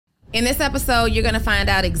In this episode, you're going to find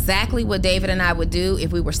out exactly what David and I would do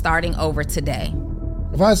if we were starting over today.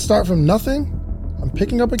 If I start from nothing, I'm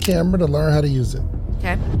picking up a camera to learn how to use it.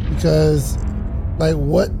 Okay. Because,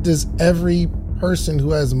 what does every person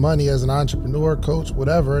who has money as an entrepreneur, coach,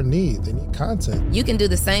 whatever, need? They need content. You can do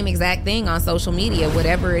the same exact thing on social media,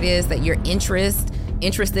 whatever it is that you're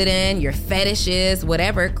interested in, your fetish is,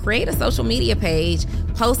 whatever. Create a social media page,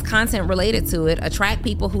 post content related to it, attract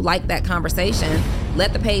people who like that conversation,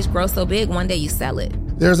 let the page grow so big one day you sell it.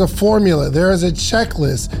 There's a formula, there is a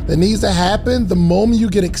checklist that needs to happen the moment you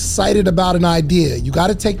get excited about an idea. You got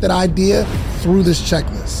to take that idea through this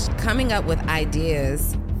checklist. Coming up with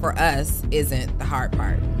ideas for us isn't the hard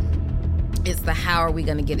part. It's the how are we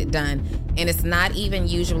going to get it done. And it's not even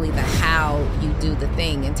usually the how you do the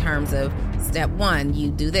thing in terms of step one,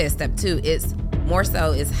 you do this, step two. It's more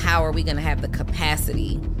so is how are we going to have the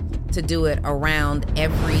capacity to do it around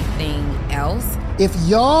everything else. If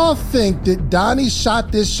y'all think that Donni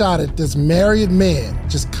shot this shot at this married man,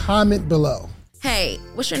 just comment below. Hey,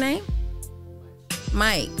 what's your name?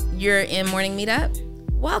 Mike, you're in Morning Meetup?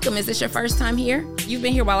 Welcome, is this your first time here? You've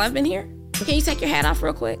been here while I've been here? Can you take your hat off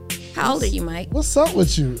real quick? How old are you, Mike? What's up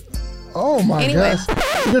with you? Oh my gosh.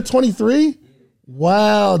 You're 23?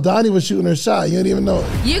 Wow, Donni was shooting her shot. You didn't even know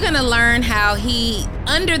it. You're going to learn how he,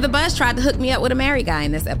 under the bus, tried to hook me up with a married guy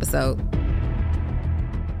in this episode.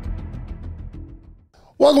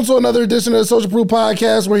 Welcome to another edition of the Social Proof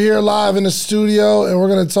Podcast. We're here live in the studio, and we're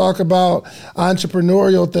going to talk about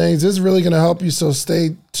entrepreneurial things. This is really going to help you, so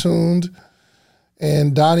stay tuned.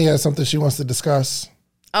 And Donni has something she wants to discuss.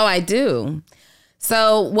 Oh, I do.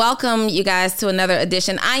 So welcome, you guys, to another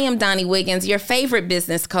edition. I am Donni Wiggins, your favorite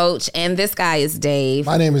business coach, and this guy is Dave.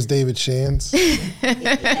 My name is David Shands. I'm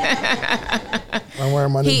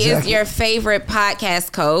wearing my new jacket. He is your favorite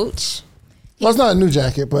podcast coach. Well, it's not a new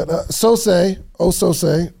jacket, but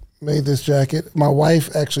Sose made this jacket. My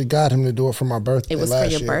wife actually got him to do it for my birthday last year. It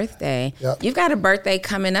was for your birthday. Yep. You've got a birthday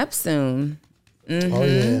coming up soon. Mm-hmm. Oh,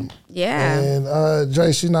 yeah. Yeah. And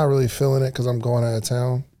Jay, she's not really feeling it because I'm going out of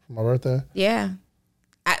town for my birthday. Yeah.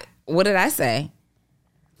 What did I say?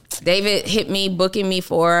 David hit me, booking me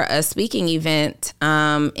for a speaking event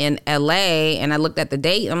in LA, and I looked at the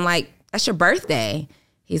date. I'm like, that's your birthday.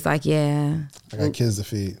 He's like, yeah. I got kids to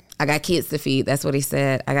feed. I got kids to feed. That's what he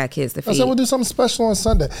said. I got kids to feed. I said we'll do something special on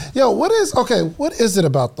Sunday. Yo, what is it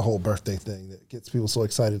about the whole birthday thing that gets people so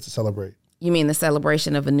excited to celebrate? You mean the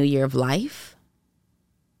celebration of a new year of life?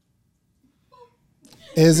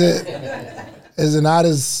 Is it not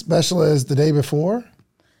as special as the day before?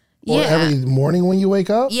 Or every morning when you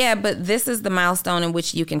wake up? Yeah, but this is the milestone in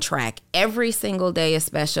which you can track. Every single day is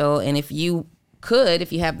special, and if you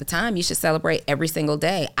have the time, you should celebrate every single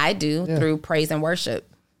day. I do through praise and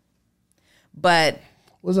worship. But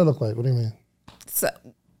what does that look like? What do you mean? So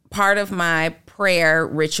part of my prayer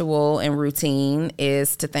ritual and routine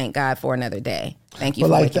is to thank God for another day. Thank you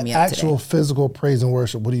for waking me up today. But actual physical praise and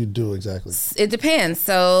worship, what do you do exactly? It depends.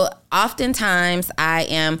 So oftentimes I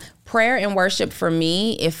am prayer and worship for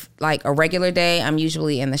me. If like a regular day, I'm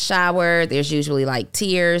usually in the shower. There's usually like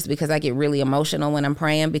tears because I get really emotional when I'm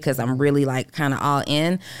praying because I'm really like kind of all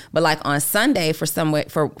in. But like on Sunday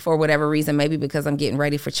for whatever reason, maybe because I'm getting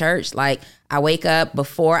ready for church, like I wake up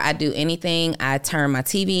before I do anything, I turn my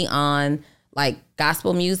TV on, like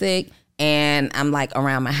gospel music, and I'm like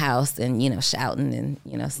around my house and, shouting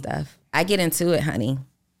and, stuff. I get into it, honey.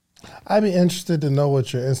 I'd be interested to know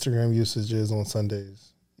what your Instagram usage is on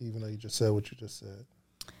Sundays, even though you just said what you just said.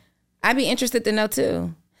 I'd be interested to know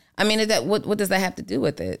too. I mean, what does that have to do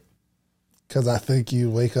with it? Because I think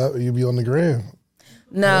you wake up and you be on the gram.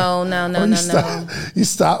 No. You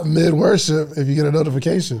stop mid-worship if you get a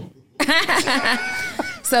notification.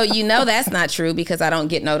 So that's not true because I don't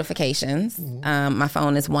get notifications. My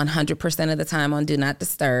phone is 100% of the time on Do Not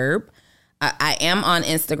Disturb. I am on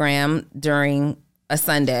Instagram during a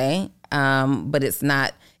Sunday, but it's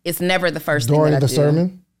never the first thing that I do. During the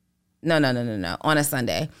sermon? No. On a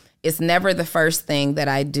Sunday. It's never the first thing that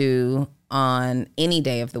I do on any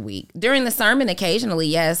day of the week. During the sermon, occasionally,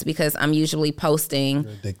 yes, because I'm usually posting.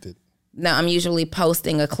 You're addicted. No, I'm usually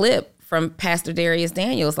posting a clip from Pastor Darius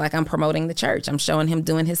Daniels, like I'm promoting the church. I'm showing him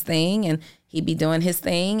doing his thing and he be doing his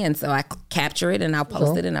thing. And so I capture it and I'll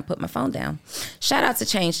post it and I put my phone down. Shout out to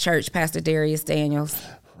Change Church, Pastor Darius Daniels.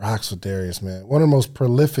 Rocks with Darius, man. One of the most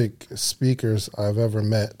prolific speakers I've ever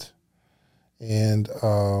met. And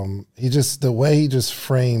the way he just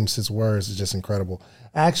frames his words is just incredible.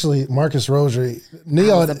 Actually, Marcus Roger,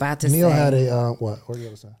 Neil had a, what were you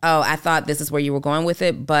going to say? Oh, I thought this is where you were going with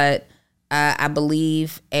it, but I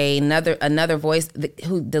believe another voice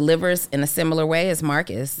who delivers in a similar way is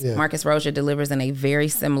Marcus. Yeah. Marcus Rozier delivers in a very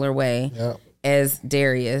similar way as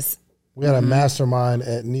Darius. We had a mastermind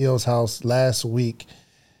at Neo's house last week,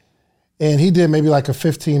 and he did maybe like a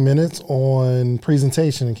 15 minutes on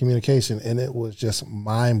presentation and communication, and it was just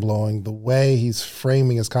mind-blowing. The way he's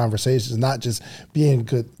framing his conversations, not just being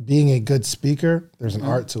a good speaker, there's an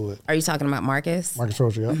art to it. Are you talking about Marcus? Marcus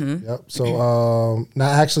Rozier, yep. So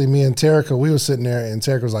now actually me and Terica, we were sitting there, and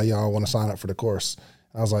Terica was like, yo, I want to sign up for the course.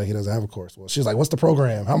 And I was like, he doesn't have a course. Well, she was like, what's the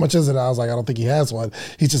program? How much is it? I was like, I don't think he has one.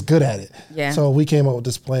 He's just good at it. Yeah. So we came up with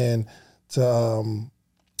this plan to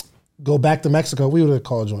go back to Mexico. We would have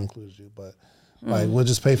called you and included you, but like we'll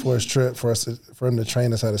just pay for his trip for him to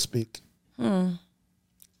train us how to speak. When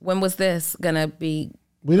was this gonna be?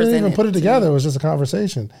 We didn't even put it together. It was just a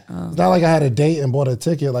conversation. It's not like I had a date and bought a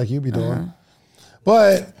ticket like you be doing,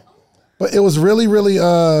 but it was really, really,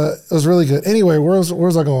 it was really good. Anyway, where's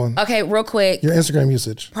I going? Okay, real quick. Your Instagram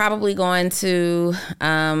usage. Probably going to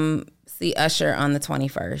see Usher on the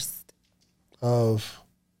 21st of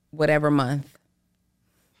whatever month.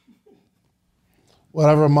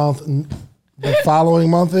 Whatever month the following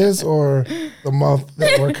month is, or the month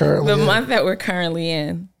that we're currently the month that we're currently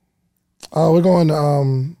in. We're going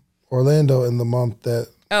to Orlando in the month that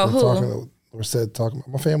we're talking about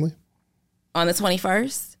my family. On the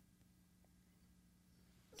 21st?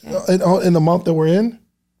 Okay. In the month that we're in?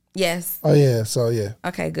 Yes. Oh, yeah. So, yeah.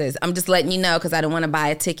 Okay, good. I'm just letting you know because I don't want to buy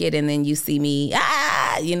a ticket and then you see me,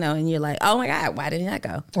 and you're like, oh, my God, why didn't I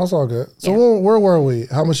go? That's all good. So, where were we?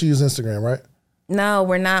 How much you use Instagram, right? No,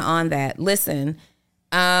 we're not on that. Listen.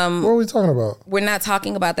 What are we talking about? We're not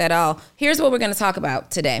talking about that at all. Here's what we're going to talk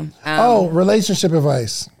about today. Relationship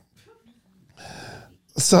advice.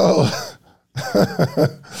 So,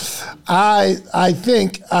 I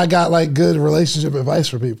think I got like good relationship advice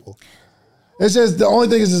for people. It's just the only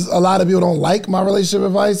thing is just a lot of people don't like my relationship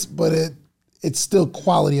advice, but it's still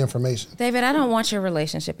quality information. David, I don't want your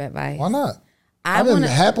relationship advice. Why not? I've been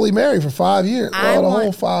happily married for 5 years. The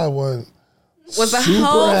whole 5 was the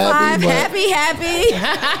whole happy, 5 happy?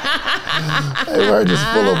 They were just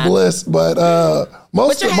full of bliss, but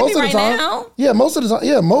most of the time, now? Yeah, most of the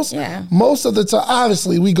time, most of the time.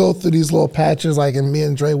 Obviously, we go through these little patches. Like, and me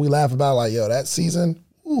and Dre, we laugh about like, yo, that season.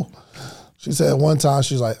 Ooh. She said one time,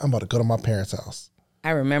 she's like, I'm about to go to my parents' house.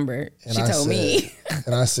 I remember. And she told me.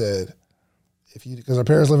 And I said, because her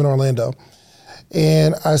parents live in Orlando,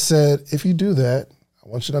 and I said, if you do that, I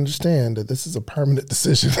want you to understand that this is a permanent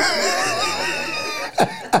decision.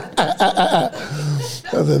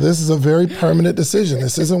 I said, this is a very permanent decision.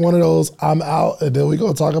 This isn't one of those, I'm out, and then we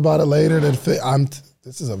go talk about it later.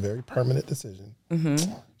 This is a very permanent decision.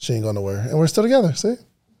 Mm-hmm. She ain't going nowhere. And we're still together, see?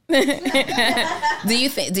 Do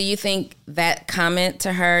you think that comment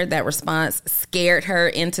to her, that response, scared her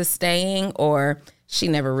into staying, or she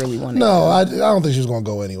never really wanted to? No, I don't think she was going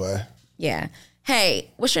to go anyway. Yeah.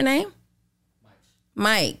 Hey, what's your name?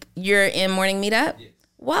 Mike. You're in Morning Meetup? Yes.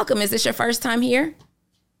 Welcome. Is this your first time here?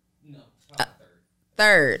 No,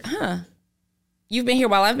 third. Huh. You've been here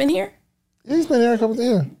while I've been here? Yeah, he's been here a couple of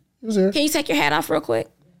years. He was here. Can you take your hat off real quick?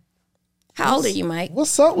 How old are you, Mike?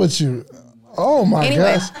 What's up with you? Oh, my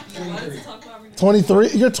gosh. 23?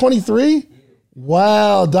 You're 23?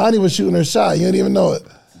 Wow. Donni was shooting her shot. You didn't even know it.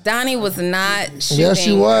 Donni was not shooting. Yes,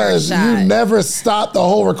 she was. Her shot. You never stopped the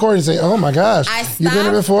whole recording and say, oh, my gosh. I stopped you been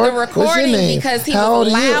here before? The recording because he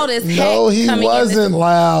was loud as heck. No, he wasn't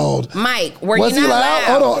loud. Mike, was you not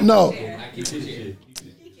loud? Hold on. No.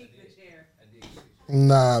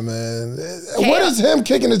 Nah, man. What does him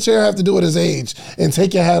kicking the chair have to do with his age? And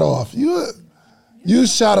take your hat off. You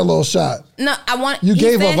shot a little shot. No, You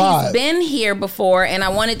gave a vibe. He's been here before, and I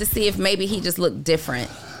wanted to see if maybe he just looked different.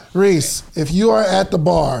 Reese, if you are at the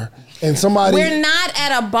bar and somebody... We're not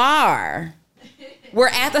at a bar. We're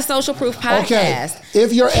at the Social Proof Podcast. Okay,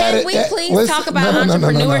 if you're at it... Can we please talk about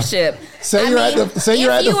entrepreneurship? Say you're at the function.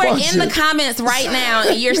 If you are in the comments right now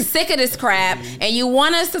and you're sick of this crap and you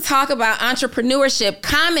want us to talk about entrepreneurship,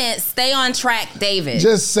 comment, stay on track, David.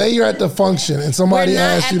 Just say you're at the function and somebody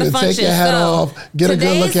asks you to take your hat off, get a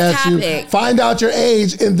good look at you, find out your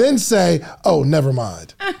age, and then say, oh, never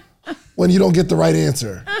mind. When you don't get the right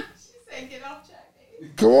answer. She said, get off track,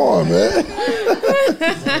 David. Come on, man. What happens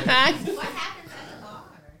at the bar?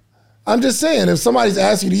 I'm just saying, if somebody's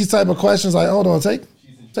asking you these type of questions, like, hold on, take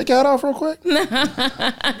your hat off real quick.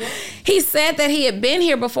 He said that he had been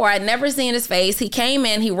here before. I'd never seen his face. He came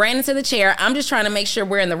in, he ran into the chair. I'm just trying to make sure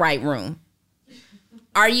we're in the right room.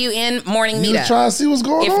 Are you in Morning Meetup? You trying to see what's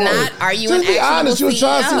going on. If not, are you just an be honest, you were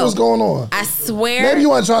trying to see what's going on. I swear. Maybe you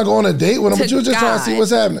want to try to go on a date with him, but you were just trying to see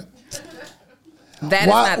what's happening. That is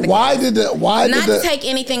not the case. Not to take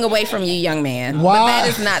anything away from you, young man. Why? But that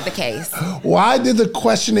is not the case. Why did the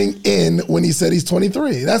questioning end when he said he's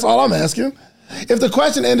 23? That's all I'm asking. If the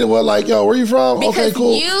question ended with like, yo, where you from? Because okay,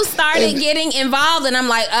 cool. you started getting involved, and I'm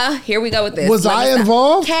like, here we go with this. Was I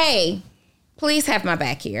involved? Kay, please have my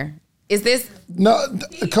back here. Is this? No,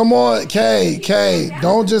 come on, Kay,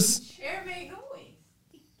 don't just.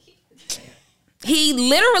 He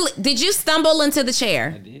literally, did you stumble into the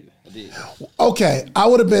chair? I did. Okay, I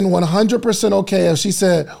would have been 100% okay if she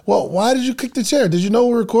said, well, why did you kick the chair? Did you know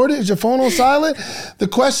we recorded? Is your phone on silent? The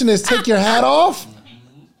question is, take your hat off.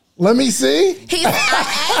 Let me see.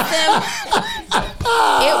 I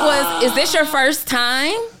asked him, is this your first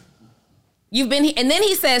time? You've been here. And then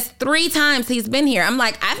he says 3 times he's been here. I'm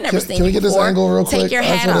like, I've never seen you before. Can we get this angle real quick? Take your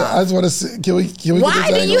hat off. I just want to see. Can we get this angle?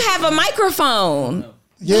 Why do you have a microphone?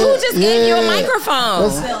 Yeah, who just gave you a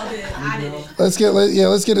microphone? Let's get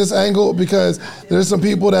this angle because there's some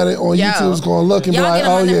people that on YouTube's going to look and be like,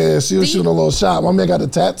 oh yeah, she was shooting a little shot. My man got the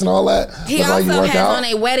tats and all that. He also has on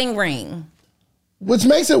a wedding ring, which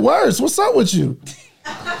makes it worse. What's up with you?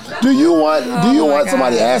 Do you want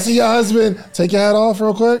somebody asking your husband, take your hat off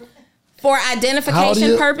real quick? For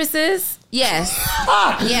identification purposes? Yes.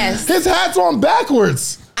 Yes. His hat's on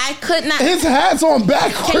backwards. I could not. His hat's on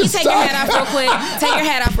backwards. Can you take your hat off real quick? Take your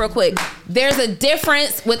hat off real quick. There's a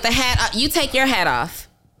difference with the hat. You take your hat off.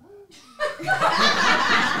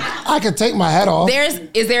 I could take my hat off.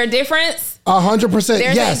 Is there a difference? 100%.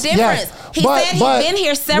 There's a difference. Yes. He said he's been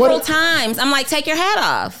here several times. I'm like, take your hat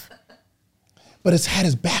off. But his hat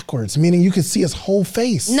is backwards, meaning you can see his whole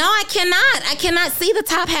face. No, I cannot. I cannot see the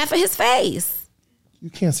top half of his face. You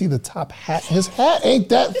can't see the top hat. His hat ain't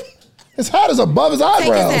that. His hat is above his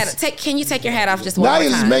eyebrows. Take his hat. Can you take your hat off just one more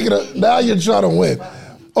time? Now you're trying to win.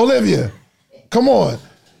 Olivia, come on.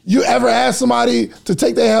 You ever ask somebody to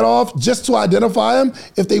take their hat off just to identify them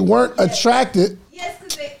if they weren't attracted?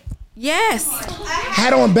 Yes.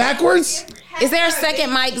 Hat on backwards? Is there a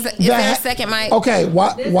second mic? Is there a second mic? Okay,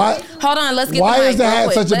 why? Hold on, let's get why the mic. Why is the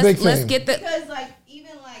hat such a big thing? Let's get the. Because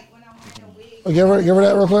even when I'm wearing a wig. Give her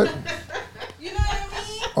that real quick. You know what I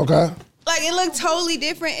mean? Okay. Like it looked totally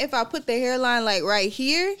different if I put the hairline like right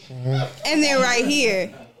here and then right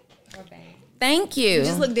here. Thank you. It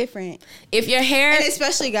just look different. If your hair, and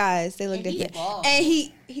especially guys, they look different. And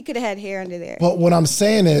he could have had hair under there. But what I'm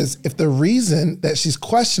saying is, if the reason that she's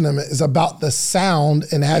questioning him is about the sound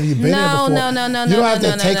and have you been here before, you don't have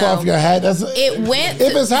to take off your hat.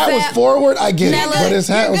 If his hat was forward, I get it. But his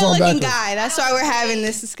hat was on backwards. Guy. That's why we're having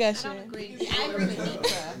this discussion. I agree with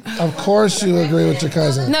Nitra. Of course you agree with your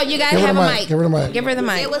cousin. No, you gotta have a mic. Give her the mic. Give her the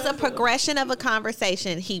mic. It was a progression of a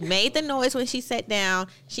conversation. He made the noise when she sat down.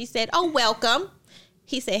 She said, "Oh, welcome."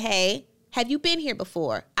 He said, "Hey, have you been here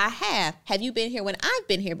before?" "I have." "Have you been here when I've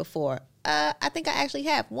been here before?" I think I actually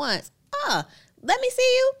have once." Let me see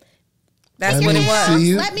you." That's what it was.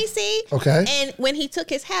 Let me see. Okay. And when he took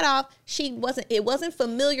his hat off, it wasn't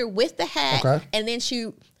familiar with the hat. Okay. And then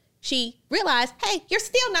she realized, hey, you're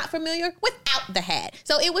still not familiar without the hat.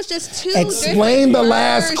 So it was just two Explain the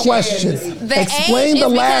last question. Explain the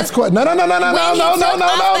last question. No. I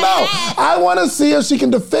want to see if she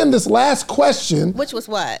can defend this last question. Which was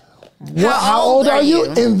what? How old are you?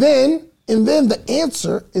 And then the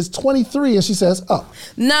answer is 23, and she says, "Oh."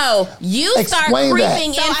 No, you start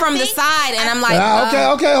creeping in from the side, and I'm like,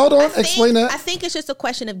 okay, hold on. Explain that. I think it's just a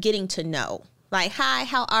question of getting to know. Like, hi,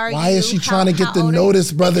 how are you? Why is she trying to get the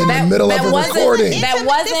notice, brother, in the middle of a recording? That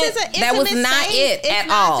was not it at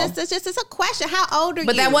all. It's a question. How old are you?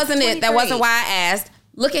 But that wasn't it. That wasn't why I asked.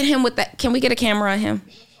 Look at him with that. Can we get a camera on him?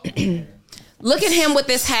 Look at him with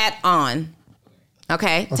this hat on.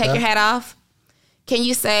 Okay, take your hat off. Can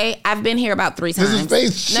you say, "I've been here about 3 times"? His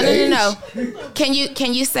face No.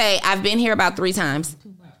 Can you say, "I've been here about 3 times"?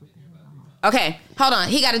 Okay, hold on.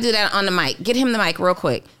 He got to do that on the mic. Get him the mic real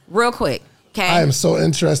quick. Okay. I am so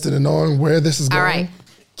interested in knowing where this is going. All right.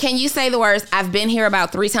 Can you say the words, "I've been here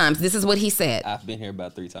about 3 times"? This is what he said. I've been here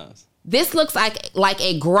about 3 times. This looks like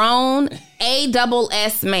a grown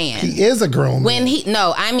ASS man. He is a grown man.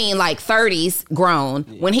 I mean like 30s grown.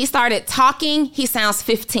 Yeah. When he started talking, he sounds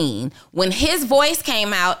 15. When his voice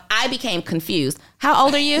came out, I became confused. How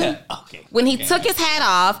old are you? Okay. When he took his hat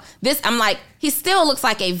off, I'm like, he still looks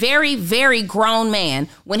like a very, very grown man.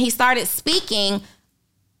 When he started speaking,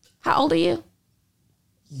 how old are you?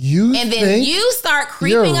 Then you start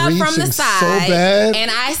creeping up from the side. So bad. And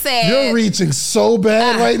I said, "You're reaching so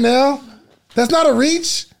bad right now." That's not a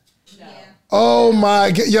reach? Yeah. Oh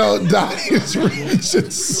my God. Yo, Donnie is reaching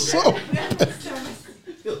so bad.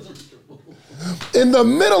 In the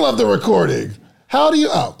middle of the recording. How old are you?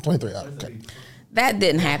 23. Okay. That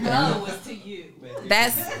didn't happen. No, it was to you.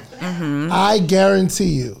 That's. I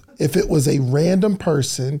guarantee you, if it was a random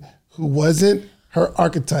person who wasn't her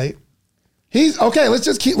archetype, let's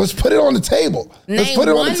put it on the table. Let's put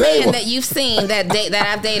it on the table. Man that you've seen that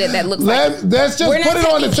I've dated that looks like. Let's just put it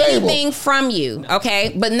on the table. Anything from you,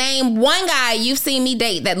 okay? But name one guy you've seen me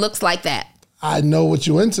date that looks like that. I know what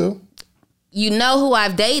you into. You know who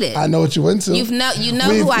I've dated. I know what you into. You know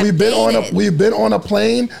who I've dated. We've been on a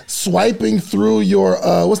plane swiping through your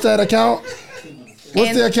what's that account?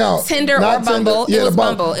 What's the account? Tinder or Bumble? Yeah, it was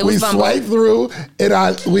Bumble. It was Bumble. We swiped through,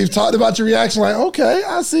 and we've talked about your reaction. Like, okay,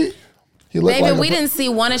 I see. David, we didn't see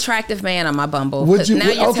one attractive man on my Bumble. Would you? Now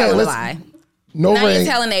you're telling a lie. No now ring. You're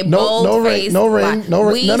telling a bold-faced lie.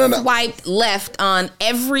 We No. swiped left on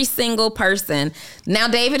every single person. Now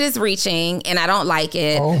David is reaching, and I don't like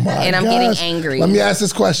it, Oh my and I'm gosh. getting angry. Let me ask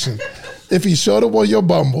this question: if he showed up on your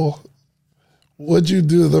Bumble, would you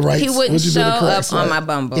do the right? He wouldn't show up on my swipe?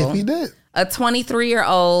 Bumble. If he did, a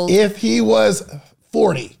 23-year-old. if he was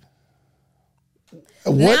 40.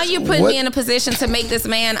 Now you're putting me in a position to make this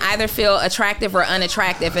man either feel attractive or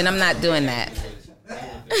unattractive, and I'm not doing that.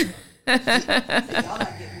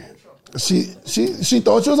 She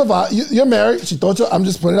thought you was a vibe. You're married. She thought you. I'm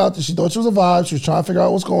just putting it out there. She thought you was a vibe. She was trying to figure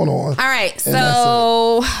out what's going on. All right,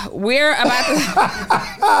 so we're about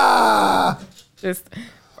to just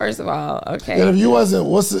first of all, okay. And if you wasn't,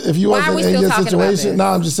 if you wasn't in your situation,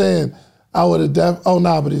 I'm just saying, I would have.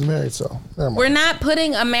 But he's married, so never mind. We're not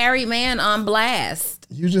putting a married man on blast.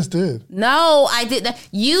 You just did. No, I didn't.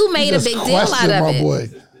 You made a big deal out of my it. boy.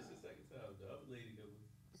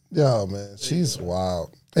 Yo, man, she's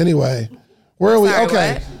wild. Anyway, where are we? Sorry,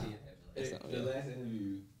 Okay. The last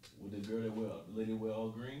interview with the girl the lady wear all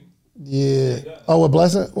green. Yeah. Oh, what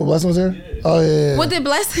Blessing? What Blessing was here? Yeah. Oh, yeah. What did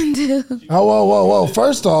Blessing do? Oh, whoa.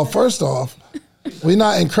 First off, we're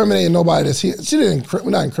not incriminating nobody that's here. We're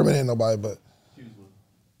not incriminating nobody, but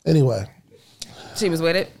anyway. She was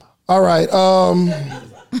with it. All right.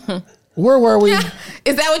 Where were we?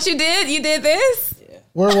 Is that what you did? You did this? Yeah.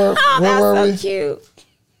 Where were we? So cute.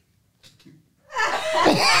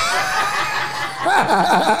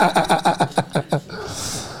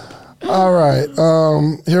 All right.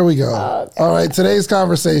 Here we go. Okay. All right. Today's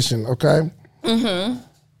conversation. Okay. Mm-hmm.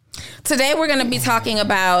 Today we're going to be talking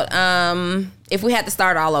about if we had to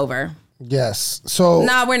start all over. Yes. So.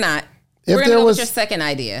 No, we're not. We're going to go with your second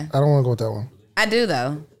idea. I don't want to go with that one. I do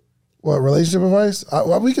though. What, relationship advice?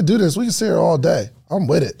 We could do this. We could sit here all day. I'm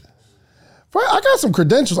with it. I got some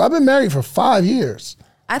credentials. I've been married for 5 years.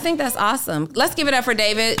 I think that's awesome. Let's give it up for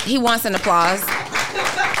David. He wants an applause.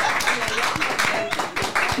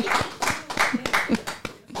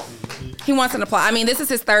 He wants an applause. I mean, this is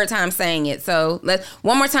his third time saying it. So let's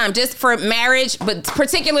one more time, just for marriage, but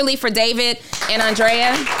particularly for David and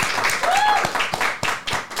Andrea.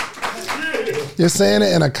 You're saying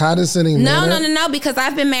it in a condescending manner? No, because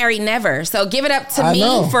I've been married never. So give it up to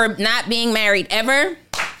me for not being married ever.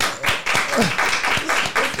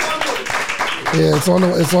 Yeah, it's on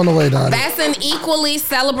the way, Donni. That's an equally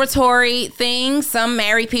celebratory thing. Some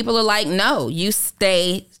married people are like, no, you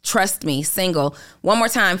stay, trust me, single. One more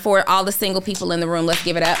time for all the single people in the room. Let's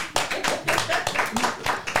give it up.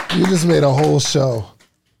 You just made a whole show.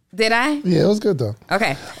 Did I? Yeah, it was good though.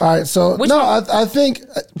 Okay. All right, so I think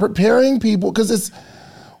preparing people, because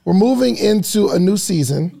we're moving into a new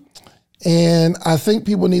season, and I think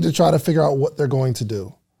people need to try to figure out what they're going to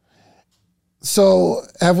do. So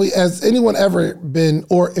has anyone ever been,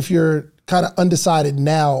 or if you're kind of undecided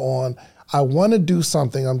now on, I want to do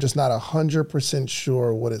something, I'm just not 100%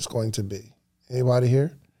 sure what it's going to be. Anybody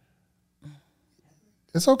here?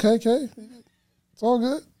 It's okay, Kay. It's all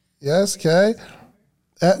good. Yes, Kay.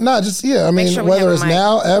 I mean, sure whether it's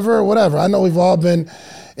now, ever, whatever. I know we've all been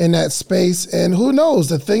in that space, and who knows,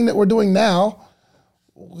 the thing that we're doing now,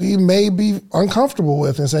 we may be uncomfortable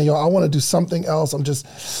with and saying, I want to do something else.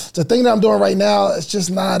 The thing that I'm doing right now, it's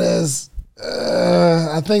just not as,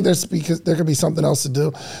 I think there could be something else to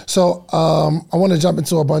do. So I want to jump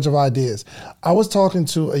into a bunch of ideas. I was talking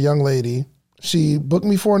to a young lady. She booked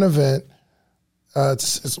me for an event. I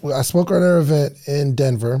spoke at her event in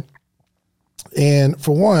Denver. And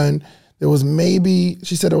for one,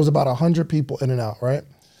 she said there was about 100 people in and out, right?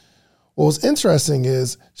 What was interesting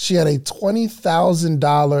is she had a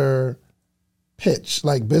 $20,000 pitch,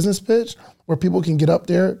 like business pitch, where people can get up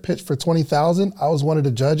there, pitch for $20,000. I was one of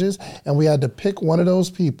the judges, and we had to pick one of those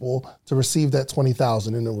people to receive that $20,000,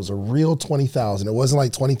 and it was a real $20,000. It wasn't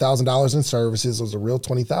like $20,000 in services. It was a real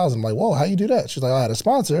 $20,000. I'm like, whoa, how you do that? She's like, I had a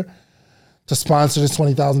sponsor to sponsor this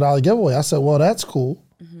 $20,000 giveaway. I said, well, that's cool.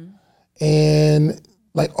 Mm-hmm. And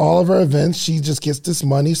like all of her events, she just gets this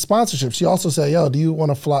money sponsorship. She also said, yo, do you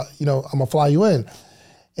want to fly? I'm going to fly you in.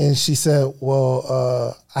 And she said,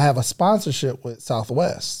 well, I have a sponsorship with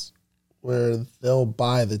Southwest where they'll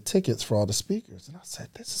buy the tickets for all the speakers. And I said,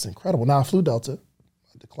 this is incredible. Now I flew Delta.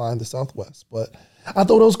 I declined the Southwest, but I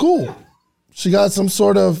thought it was cool. She got some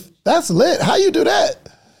sort of, that's lit. How you do that?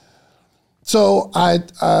 So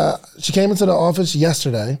she came into the office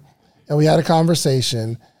yesterday and we had a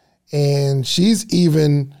conversation, and she's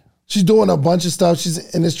doing a bunch of stuff.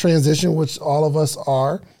 She's in this transition, which all of us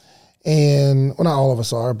are. And, well, not all of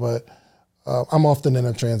us are, but I'm often in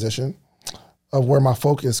a transition of where my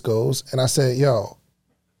focus goes. And I said, yo,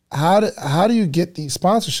 how do you get these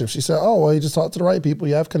sponsorships? She said, oh, well, you just talk to the right people.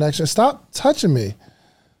 You have connections. Stop touching me.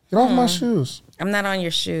 Get off my shoes. I'm not on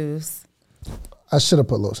your shoes. I should have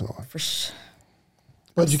put lotion on. For sure.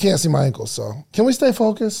 But you can't see my ankles, so. Can we stay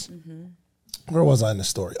focused? Mm-hmm. Where was I in the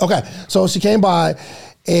story? Okay, so she came by,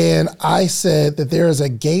 and I said that there is a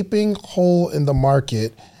gaping hole in the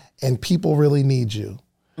market, and people really need you.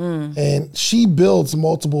 And she builds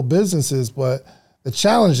multiple businesses, but the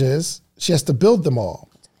challenge is she has to build them all.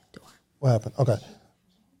 What happened? Okay.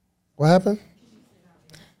 What happened?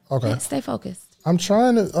 Okay. Yeah, stay focused. I'm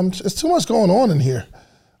trying to, it's too much going on in here.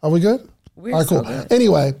 Are we good? We're all right, so cool. good.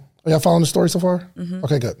 Anyway, are y'all following the story so far? Mm-hmm.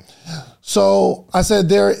 Okay, good. So I said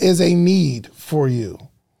there is a need for you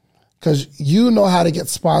because you know how to get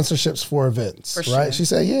sponsorships for events, For right? sure. She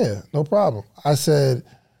said, yeah, no problem. I said,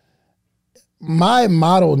 my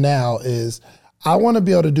motto now is I want to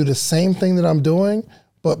be able to do the same thing that I'm doing,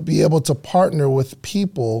 but be able to partner with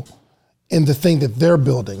people in the thing that they're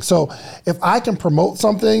building. So if I can promote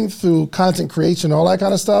something through content creation, all that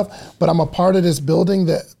kind of stuff, but I'm a part of this building,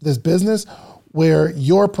 this business where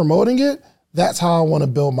you're promoting it, that's how I want to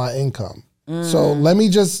build my income. So let me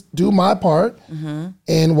just do my part.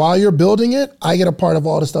 And while you're building it, I get a part of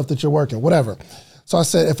all the stuff that you're working, whatever. So I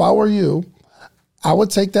said, if I were you, I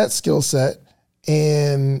would take that skill set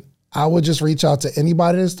and I would just reach out to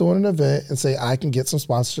anybody that's doing an event and say, I can get some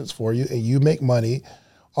sponsorships for you, and you make money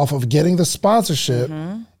off of getting the sponsorship,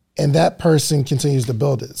 and that person continues to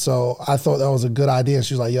build it. So I thought that was a good idea. And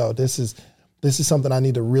she was like, yo, this is something I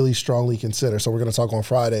need to really strongly consider. So we're going to talk on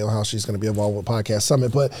Friday on how she's going to be involved with Podcast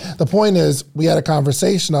Summit. But the point is, we had a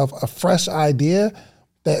conversation of a fresh idea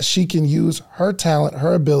that she can use her talent,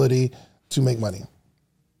 her ability to make money.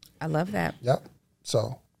 I love that. Yep.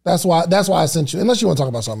 So that's why I sent you, unless you want to talk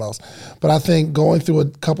about something else. But I think going through a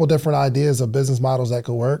couple different ideas of business models that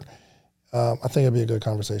could work, I think it'd be a good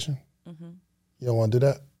conversation. You don't want to do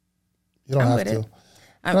that? You don't I'm have with to. it.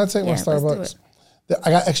 Can I take my let's do Starbucks? I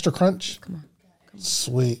got extra crunch. Come on.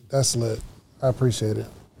 Sweet. That's lit. I appreciate it.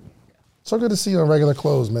 So good to see you in regular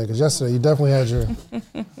clothes, man, because yesterday you definitely had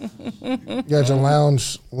your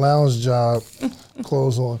lounge job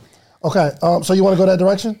clothes on. Okay, so you want to go that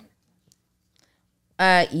direction?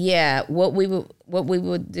 Yeah. What we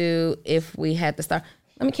would do if we had to start.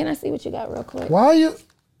 Can I see what you got real quick? Why are you?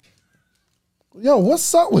 Yo,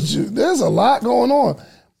 what's up with you? There's a lot going on.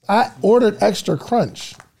 I ordered extra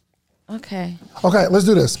crunch. Okay, let's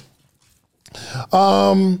do this.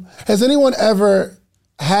 Has anyone ever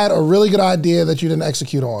had a really good idea that you didn't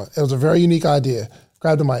execute on? It was a very unique idea.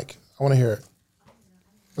 Grab the mic. I want to hear it.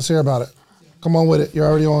 Let's hear about it. Come on with it. You're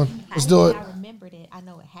already on. Let's do it. I remembered it. I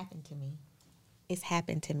know it happened to me. It's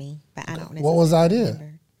happened to me, but I don't know. What was the idea? Remember.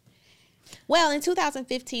 Well, in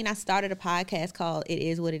 2015, I started a podcast called "It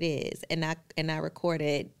Is What It Is," and I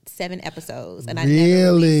recorded 7 episodes, and I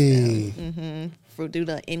never released them. For due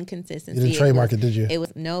to inconsistency. You didn't trademark it, did you? It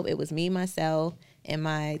was me, myself, and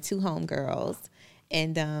my 2 homegirls,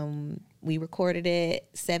 and we recorded it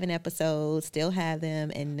 7 episodes, still have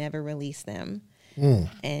them, and never released them.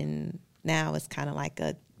 And now it's kind of like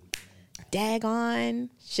a daggone,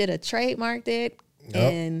 should have trademarked it. Yep.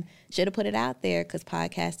 And should have put it out there because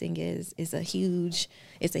podcasting is a huge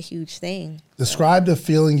thing. Describe the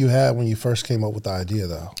feeling you had when you first came up with the idea,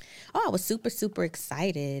 though. Oh, I was super, super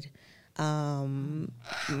excited. My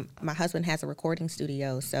husband has a recording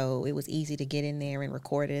studio, so it was easy to get in there and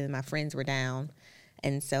record it, and my friends were down.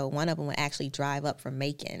 And so one of them would actually drive up from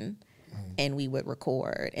Macon, and we would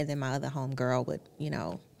record. And then my other homegirl would,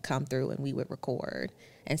 come through and we would record.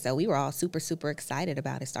 And so we were all super, super excited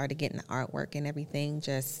about it. Started getting the artwork and everything,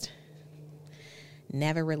 just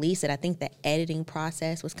never released it. I think the editing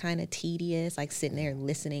process was kind of tedious, like sitting there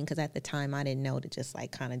listening, because at the time I didn't know to just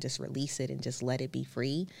like kind of just release it and just let it be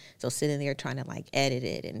free. So sitting there trying to like edit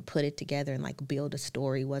it and put it together and like build a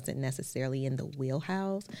story wasn't necessarily in the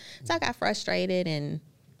wheelhouse. So I got frustrated and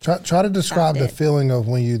try to describe the feeling of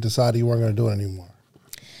when you decided you weren't going to do it anymore.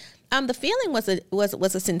 The feeling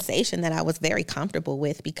was a sensation that I was very comfortable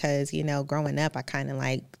with because, you know, growing up, I kind of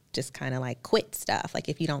like quit stuff. Like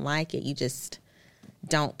if you don't like it, you just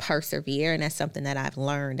don't persevere. And that's something that I've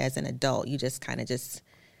learned as an adult. You just kind of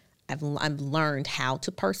I've learned how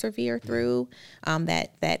to persevere through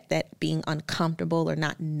that being uncomfortable or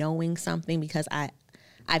not knowing something, because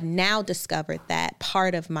I've now discovered that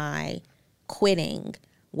part of my quitting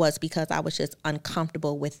was because I was just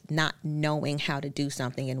uncomfortable with not knowing how to do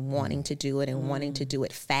something and wanting to do it and wanting to do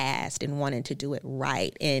it fast and wanting to do it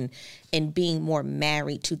right and being more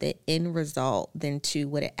married to the end result than to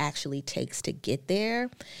what it actually takes to get there.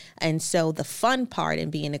 And so the fun part in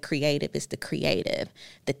being a creative is the creative.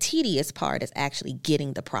 The tedious part is actually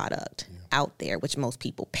getting the product out there, which most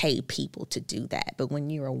people pay people to do that. But when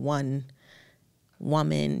you're a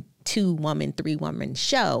 1-woman, 2-woman, 3-woman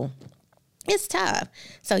show, it's tough.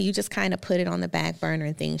 So you just kind of put it on the back burner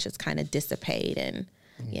and things just kind of dissipate and,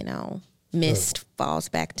 you know, mist falls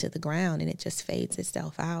back to the ground and it just fades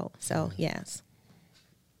itself out. So, yes.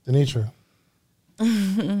 Denitra,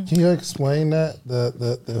 can you explain that?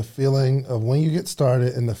 The feeling of when you get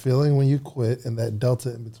started and the feeling when you quit and that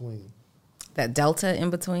delta in between? That delta in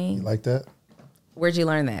between? You like that? Where'd you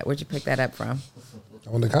learn that? Where'd you pick that up from? I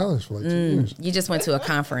went to college for like 2 years. You just went to a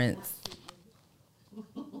conference.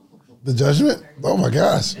 The judgment? Oh my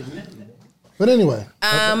gosh. But anyway,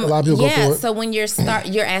 a lot of people go through it. So when you're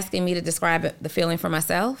asking me to describe the feeling for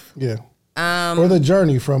myself? Yeah. Or the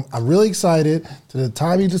journey from I'm really excited to the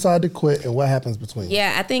time you decide to quit and what happens between.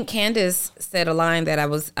 Yeah, I think Candace said a line that I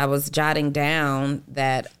was jotting down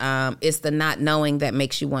that it's the not knowing that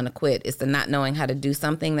makes you want to quit. It's the not knowing how to do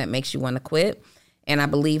something that makes you want to quit. And I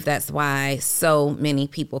believe that's why so many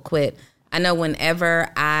people quit. I know whenever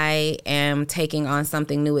I am taking on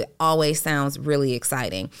something new, it always sounds really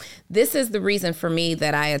exciting. This is the reason for me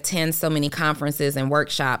that I attend so many conferences and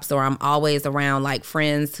workshops, or I'm always around like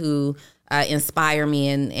friends who inspire me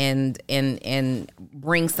and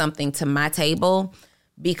bring something to my table.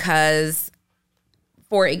 Because,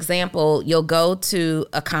 for example, you'll go to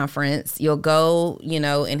a conference, you'll go, you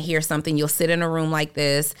know, and hear something. You'll sit in a room like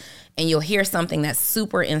this and you'll hear something that's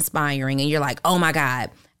super inspiring and you're like, oh my God,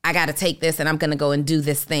 I got to take this and I'm going to go and do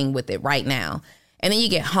this thing with it right now. And then you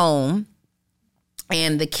get home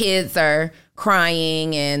and the kids are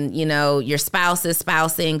crying and, you know, your spouse is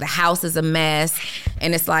spousing, the house is a mess.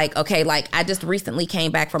 And it's like, okay, like I just recently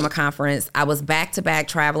came back from a conference. I was back to back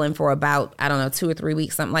traveling for about, 2 or 3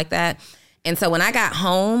 weeks, something like that. And so when I got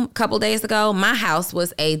home a couple days ago, my house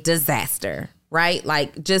was a disaster, right?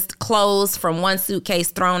 Like just clothes from one suitcase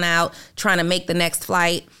thrown out, trying to make the next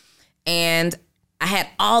flight. And I had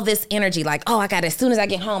all this energy like, oh, I got as soon as I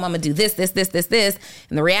get home, I'm going to do this.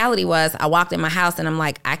 And the reality was I walked in my house and I'm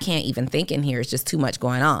like, I can't even think in here. It's just too much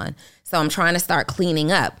going on. So I'm trying to start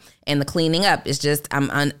cleaning up. And the cleaning up is just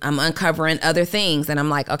I'm uncovering other things. And I'm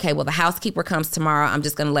like, okay, well, the housekeeper comes tomorrow. I'm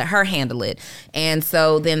just going to let her handle it. And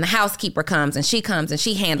so then the housekeeper comes and she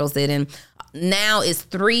handles it. And now it's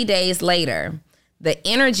 3 days later. The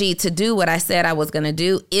energy to do what I said I was going to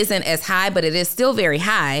do isn't as high, but it is still very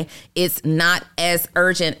high. It's not as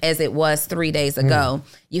urgent as it was 3 days ago.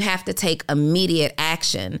 You have to take immediate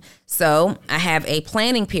action. So I have a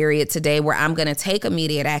planning period today where I'm going to take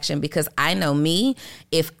immediate action because I know me,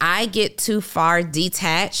 if I get too far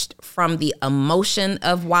detached from the emotion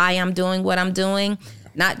of why I'm doing what I'm doing,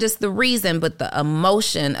 not just the reason, but the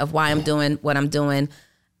emotion of why I'm doing what I'm doing,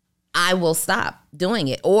 I will stop doing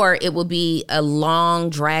it, or it will be a long,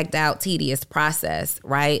 dragged out, tedious process,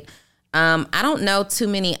 right? I don't know too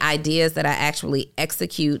many ideas that I actually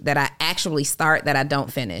execute, that I actually start, that I don't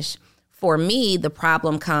finish. For me, the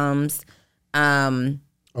problem comes...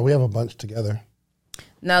 we have a bunch together.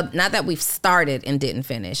 No, not that we've started and didn't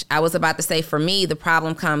finish. I was about to say, for me, the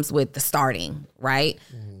problem comes with the starting, right?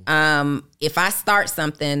 If I start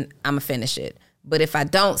something, I'm going to finish it. But if I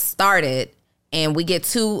don't start it, and we get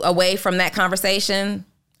too away from that conversation,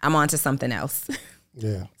 I'm on to something else.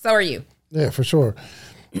 Yeah. So are you. Yeah, for sure.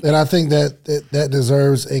 And I think that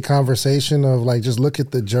deserves a conversation of like, just look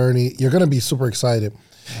at the journey. You're going to be super excited.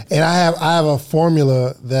 And I have a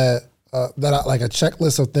formula that I like, a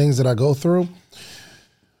checklist of things that I go through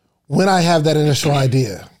when I have that initial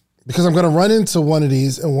idea, because I'm going to run into one of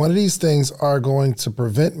these, and one of these things are going to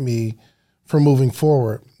prevent me from moving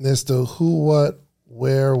forward. It's the who, what,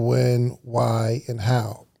 where, when, why, and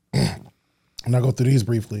how. And I'll go through these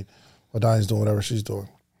briefly while Donnie's doing whatever she's doing.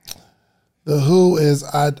 The who is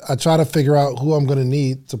I try to figure out who I'm going to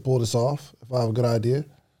need to pull this off if I have a good idea.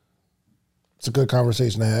 It's a good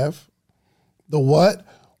conversation to have. The what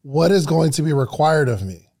is going to be required of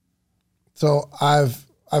me. So I've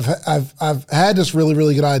I've had this really,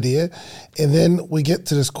 really good idea. And then we get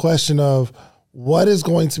to this question of what is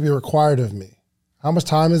going to be required of me? How much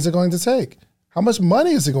time is it going to take? How much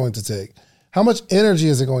money is it going to take? How much energy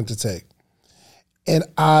is it going to take? And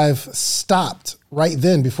I've stopped right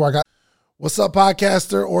then before I got. What's up,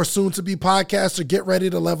 podcaster or soon to be podcaster? Get ready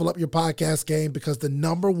to level up your podcast game because the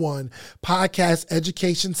 #1 podcast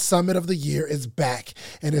education summit of the year is back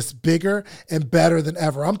and it's bigger and better than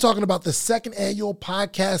ever. I'm talking about the second annual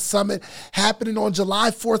podcast summit happening on July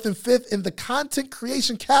 4th and 5th in the content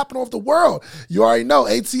creation capital of the world. You already know,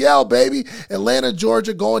 ATL, baby. Atlanta,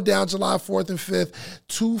 Georgia, going down July 4th and 5th,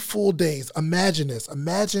 2 full days. Imagine this.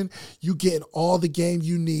 Imagine you getting all the game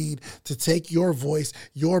you need to take your voice,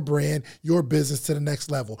 your brand, your business to the next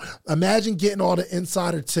level. Imagine getting all the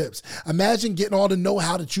insider tips. Imagine getting all the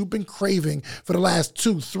know-how that you've been craving for the last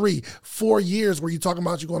 2, 3, 4 years where you're talking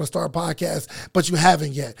about you're going to start a podcast, but you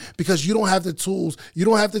haven't yet because you don't have the tools, you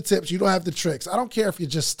don't have the tips, you don't have the tricks. I don't care if you're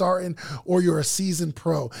just starting or you're a seasoned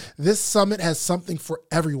pro. This summit has something for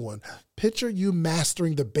everyone. Picture you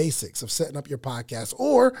mastering the basics of setting up your podcast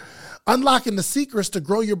or unlocking the secrets to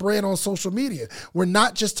grow your brand on social media. We're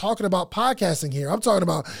not just talking about podcasting here. I'm talking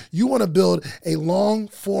about you want to build a long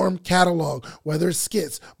form catalog, whether it's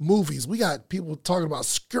skits, movies. We got people talking about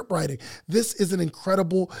script writing. This is an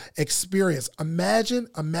incredible experience. Imagine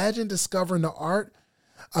discovering the art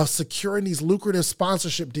of securing these lucrative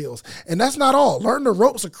sponsorship deals. And that's not all. Learn the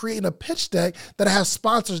ropes of creating a pitch deck that has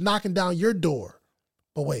sponsors knocking down your door.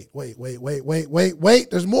 But wait.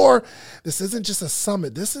 There's more. This isn't just a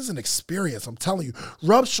summit. This is an experience. I'm telling you,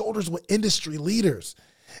 rub shoulders with industry leaders.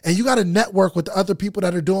 And you got to network with the other people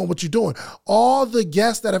that are doing what you're doing. All the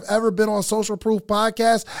guests that have ever been on Social Proof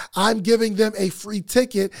Podcast, I'm giving them a free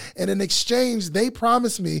ticket. And in exchange, they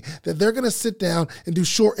promise me that they're going to sit down and do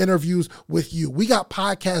short interviews with you. We got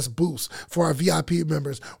podcast booths for our VIP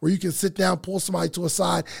members where you can sit down, pull somebody to a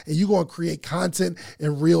side, and you're going to create content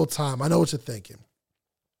in real time. I know what you're thinking.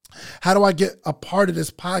 How do I get a part of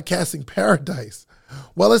this podcasting paradise?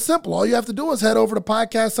 Well, it's simple. All you have to do is head over to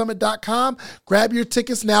podcastsummit.com, grab your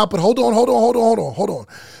tickets now. But hold on.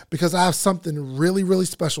 Because I have something really, really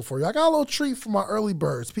special for you. I got a little treat for my early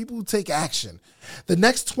birds, people who take action. The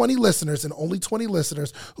next 20 listeners and only 20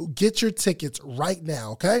 listeners who get your tickets right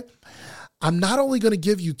now, okay? I'm not only going to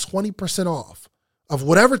give you 20% off of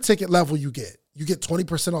whatever ticket level you get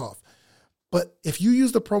 20% off. But if you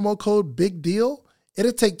use the promo code Big Deal,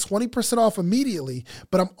 it'll take 20% off immediately,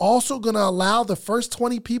 but I'm also going to allow the first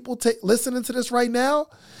 20 people listening to this right now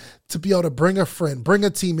to be able to bring a friend, bring a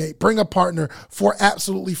teammate, bring a partner for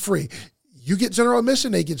absolutely free. You get general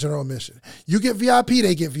admission, they get general admission. You get VIP,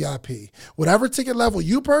 they get VIP. Whatever ticket level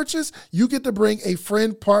you purchase, you get to bring a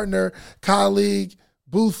friend, partner, colleague,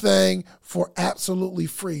 boo thing for absolutely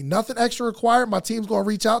free. Nothing extra required. My team's going to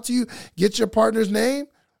reach out to you, get your partner's name,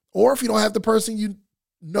 or if you don't have the person you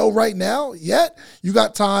know right now yet, you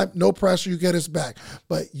got time, no pressure, you get us back.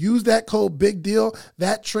 But use that code Big Deal.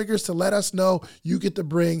 That triggers to let us know you get to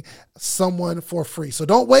bring someone for free. So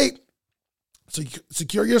don't wait. So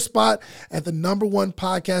secure your spot at the #1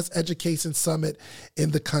 podcast education summit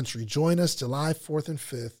in the country. Join us July 4th and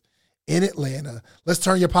 5th in Atlanta. Let's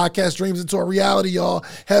turn your podcast dreams into a reality, y'all.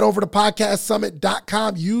 Head over to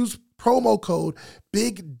podcastsummit.com. Use promo code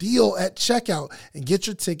Big Deal at checkout and get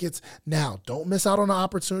your tickets now. Don't miss out on the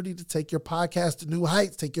opportunity to take your podcast to new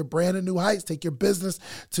heights, take your brand to new heights, take your business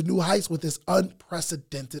to new heights with this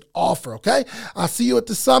unprecedented offer, okay? I'll see you at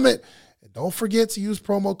the summit. And don't forget to use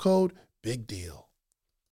promo code Big Deal.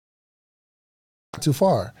 Not too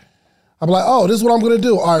far. I'm like, oh, this is what I'm going to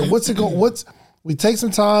do. All right, we take some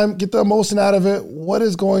time, get the emotion out of it. What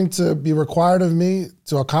is going to be required of me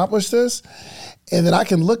to accomplish this? And then I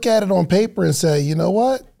can look at it on paper and say, you know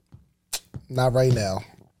what? Not right now.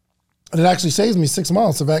 And it actually saves me 6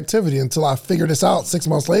 months of activity until I figure this out 6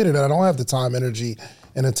 months later that I don't have the time, energy,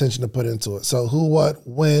 and attention to put into it. So who, what,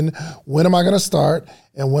 when am I going to start,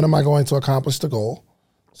 and when am I going to accomplish the goal?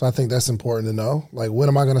 So I think that's important to know. Like, when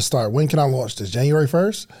am I going to start? When can I launch this? January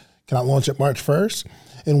 1st? Can I launch it March 1st?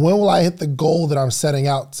 And when will I hit the goal that I'm setting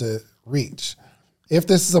out to reach? If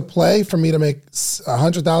this is a play for me to make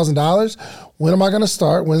 $100,000, when am I going to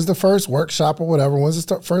start? When's the first workshop or whatever? When's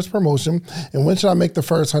the first promotion? And when should I make the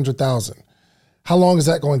first 100,000? How long is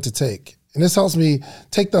that going to take? And this helps me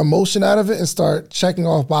take the emotion out of it and start checking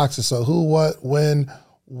off boxes. So who, what, when,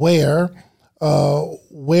 where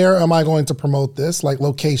am I going to promote this? Like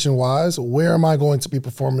location wise, where am I going to be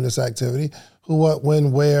performing this activity? Who, what,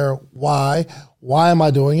 when, where, why? Why am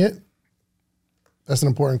I doing it? That's an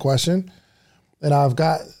important question. And I've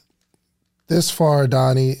got this far,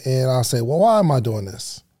 Donni, and I'll say, well, why am I doing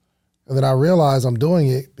this? And then I realize I'm doing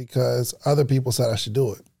it because other people said I should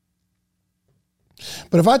do it.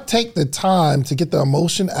 But if I take the time to get the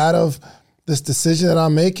emotion out of this decision that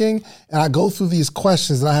I'm making, and I go through these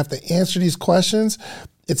questions and I have to answer these questions,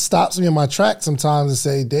 it stops me in my tracks sometimes and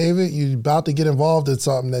say, David, you're about to get involved in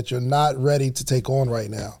something that you're not ready to take on right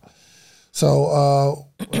now. So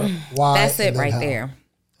why? That's it right there.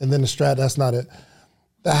 And then the strat, that's not it.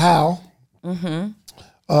 The how.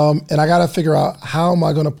 And I got to figure out, how am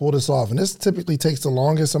I going to pull this off? And this typically takes the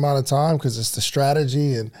longest amount of time because it's the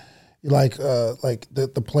strategy and like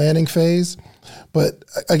the planning phase. But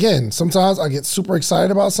again, sometimes I get super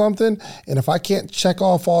excited about something, and if I can't check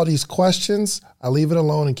off all these questions, I leave it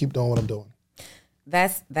alone and keep doing what I'm doing.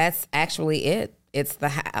 That's actually it. It's the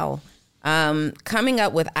how. Coming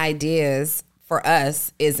up with ideas for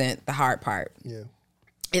us isn't the hard part. Yeah.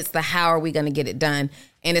 It's the how are we going to get it done.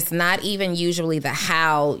 And it's not even usually the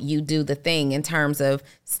how you do the thing in terms of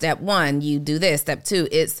step 1, you do this, step 2.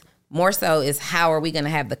 It's more so is how are we going to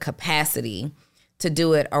have the capacity to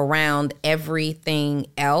do it around everything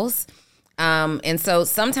else. And so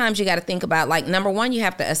sometimes you got to think about, like, number 1, you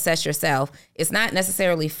have to assess yourself. It's not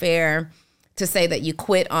necessarily fair to say that you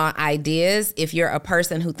quit on ideas if you're a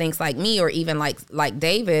person who thinks like me, or even like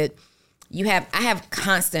David. I have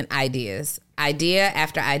constant ideas. Idea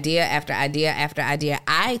after idea after idea after idea.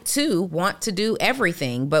 I too want to do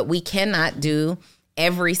everything, but we cannot do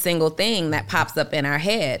every single thing that pops up in our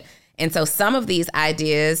head. And so some of these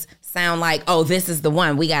ideas sound like, oh, this is the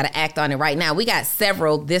one. We got to act on it right now. We got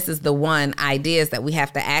several this is the one ideas that we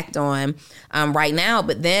have to act on right now.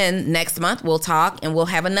 But then next month we'll talk and we'll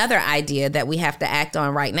have another idea that we have to act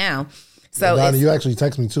on right now. So Donni, you actually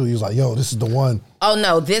texted me too. You was like, yo, this is the one. Oh,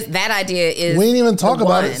 no, that idea is we ain't even talk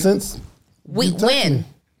about it since... When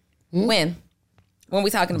we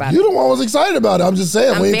talking about it? You the one was excited about it. I'm just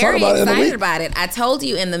saying. I'm we ain't very talking about excited it about it. I told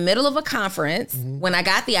you in the middle of a conference when I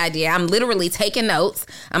got the idea, I'm literally taking notes.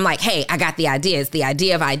 I'm like, hey, I got the idea. It's the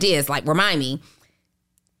idea of ideas. Like, remind me.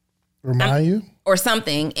 Remind you? Or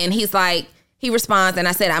something. And he's like, he responds, and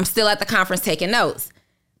I said, I'm still at the conference taking notes.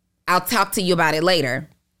 I'll talk to you about it later.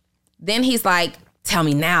 Then he's like, tell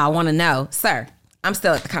me now. I want to know. Sir, I'm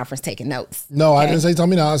still at the conference taking notes. No, okay? I didn't say tell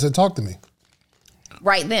me now. I said talk to me.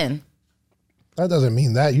 Right then. That doesn't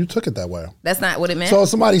mean that. You took it that way. That's not what it meant? So if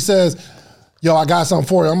somebody says, yo, I got something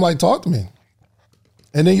for you, I'm like, talk to me.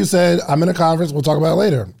 And then you said, I'm in a conference, we'll talk about it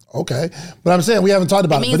later. Okay. But I'm saying we haven't talked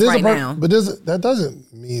about it. It means right now. But that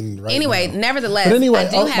doesn't mean right anyway, now. Nevertheless, but anyway, I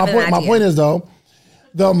do have my point is, though,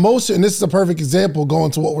 the emotion, and this is a perfect example going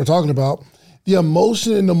to what we're talking about, the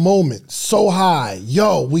emotion in the moment, so high.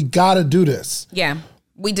 Yo, we got to do this. Yeah,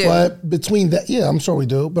 we do. But between that, yeah, I'm sure we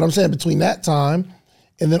do. But I'm saying between that time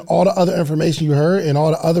and then all the other information you heard and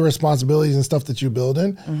all the other responsibilities and stuff that you're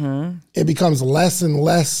building, it becomes less and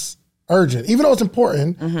less urgent. Even though it's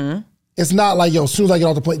important, it's not like, yo, as soon as I get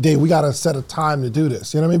off the plane, Dave, we got to set a time to do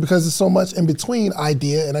this. You know what I mean? Because there's so much in between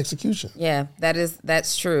idea and execution. Yeah,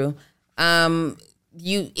 that's true. Number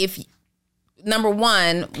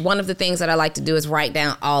one of the things that I like to do is write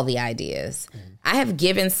down all the ideas. I have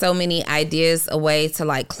given so many ideas away to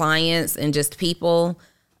like clients and just people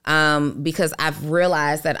because I've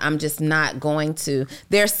realized that I'm just not going to.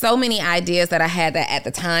 There's so many ideas that I had that at the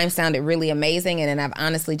time sounded really amazing, and then I've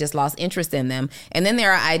honestly just lost interest in them. And then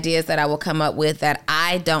there are ideas that I will come up with that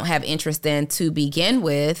I don't have interest in to begin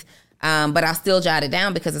with, but I'll still jot it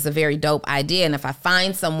down because it's a very dope idea. And if I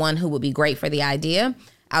find someone who would be great for the idea,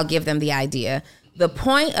 I'll give them the idea. The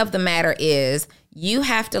point of the matter is you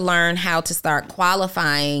have to learn how to start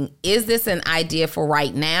qualifying. Is this an idea for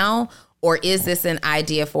right now, or is this an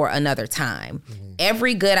idea for another time?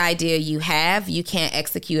 Every good idea you have, you can't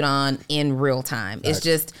execute on in real time. Right. It's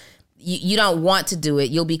just, you don't want to do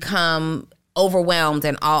it. You'll become overwhelmed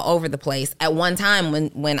and all over the place. At one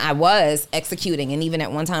time when I was executing, and even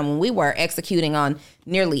at one time when we were executing on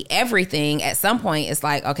nearly everything, at some point it's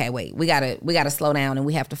like, okay, wait, we gotta slow down and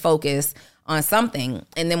we have to focus on something.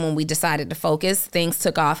 And then when we decided to focus, things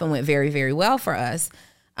took off and went very, very well for us.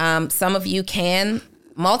 Some of you can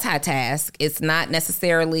multitask. It's not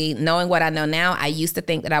necessarily knowing what I know now. I used to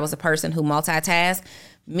think that I was a person who multitasked.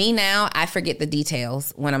 Me now, I forget the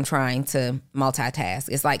details when I'm trying to multitask.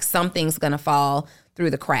 It's like something's going to fall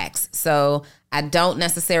through the cracks. So I don't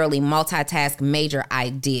necessarily multitask major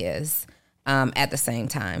ideas at the same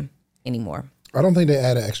time anymore. I don't think they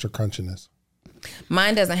add an extra crunchiness.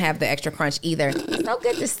 Mine doesn't have the extra crunch either. So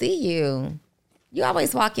good to see you. You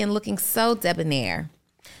always walk in looking so debonair.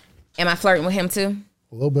 Am I flirting with him too?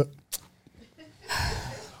 A little bit.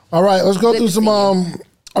 All right, let's go through some.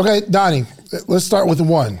 Okay, Donni, let's start with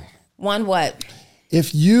one. One what?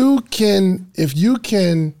 If you can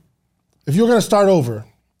if you're going to start over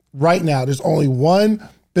right now, there's only one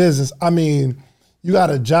business. I mean, you got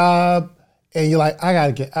a job and you're like, I got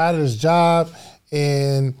to get out of this job,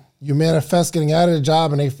 and you manifest getting out of the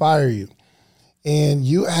job and they fire you. And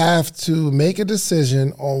you have to make a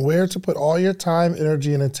decision on where to put all your time,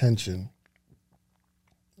 energy, and attention.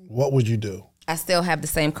 What would you do? I still have the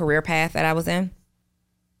same career path that I was in.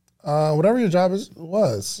 Whatever your job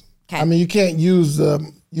was. Okay. I mean, you can't use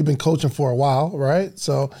you've been coaching for a while, right?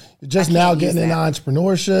 So you're just now getting into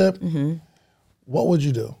entrepreneurship. Mm-hmm. What would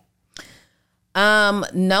you do?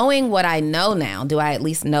 Knowing what I know now, do I at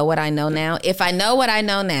least know what I know now? If I know what I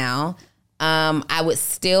know now, I would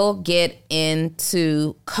still get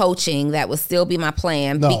into coaching. That would still be my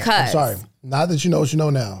plan. No, because I'm sorry. Not that you know what you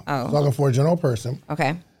know now. Oh. I'm talking for a general person.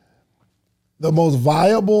 Okay. The most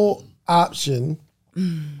viable option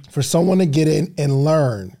for someone to get in and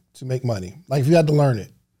learn to make money, like if you had to learn it.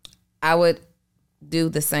 I would do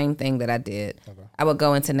the same thing that I did. Okay. I would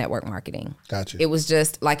go into network marketing. Gotcha. It was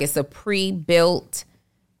just like it's a pre-built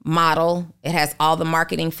model. It has all the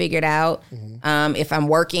marketing figured out. Mm-hmm. If I'm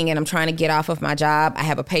working and I'm trying to get off of my job, I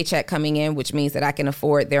have a paycheck coming in, which means that I can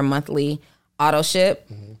afford their monthly auto ship.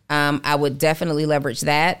 Mm-hmm. I would definitely leverage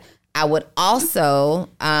that. I would also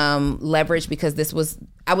leverage, because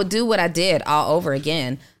I would do what I did all over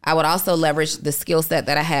again. I would also leverage the skill set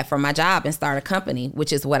that I had from my job and start a company,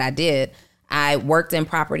 which is what I did. I worked in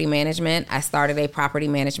property management. I started a property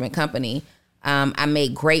management company. I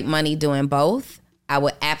made great money doing both. I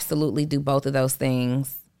would absolutely do both of those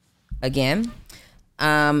things again.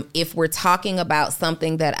 If we're talking about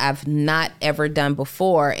something that I've not ever done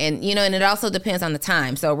before, and it also depends on the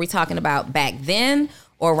time. So are we talking about back then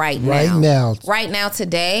or right now? Right now,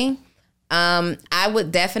 today, I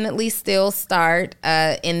would definitely still start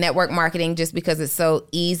in network marketing just because it's so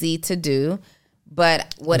easy to do.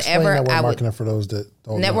 But whatever network marketing for those that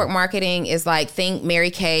don't network know. Marketing is like, think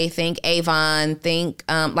Mary Kay, think Avon, think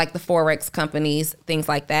like the Forex companies, things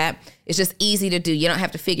like that. It's just easy to do. You don't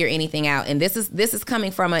have to figure anything out. And this is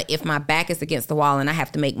coming from if my back is against the wall and I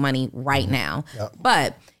have to make money right now. Yep.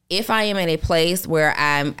 But if I am in a place where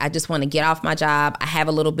I just want to get off my job, I have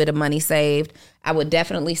a little bit of money saved, I would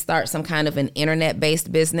definitely start some kind of an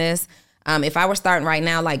internet-based business. If I were starting right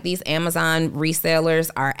now, like these Amazon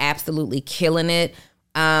resellers are absolutely killing it,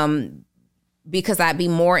 because I'd be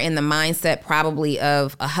more in the mindset probably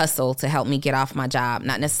of a hustle to help me get off my job,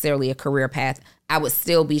 not necessarily a career path. I would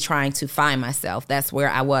still be trying to find myself. That's where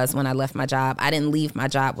I was when I left my job. I didn't leave my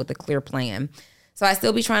job with a clear plan. So I'd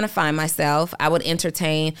still be trying to find myself. I would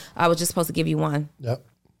entertain. I was just supposed to give you one. Yep.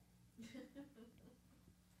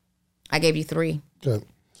 I gave you 3. Good.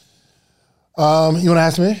 You want to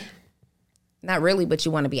ask me? Not really, but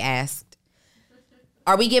you want to be asked.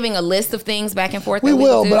 Are we giving a list of things back and forth? We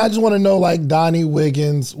will, but I just want to know, like Donni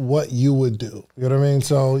Wiggins, what you would do. You know what I mean?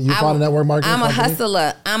 So you find a network marketing company?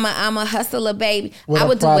 Hustler. I'm a hustler, baby. I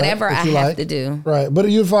would do whatever I have to do. Right.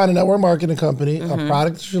 But you find a network marketing company, a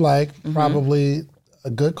product that you like, probably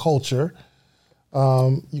a good culture.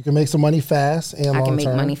 You can make some money fast and long term. I can make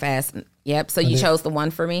money fast. Yep. So you chose the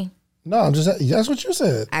one for me? No, that's what you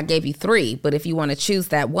said. I gave you 3, but if you want to choose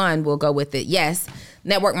that one, we'll go with it. Yes,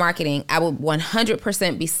 network marketing. I would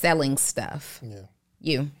 100% be selling stuff. Yeah.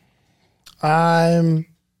 You? I'm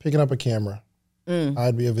picking up a camera.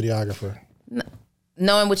 I'd be a videographer.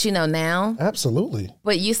 Knowing what you know now? Absolutely.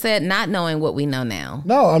 But you said not knowing what we know now.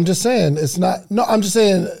 No, I'm just saying it's not. No, I'm just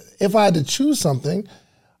saying if I had to choose something,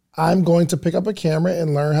 I'm going to pick up a camera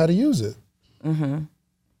and learn how to use it. Mm-hmm.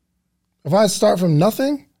 If I start from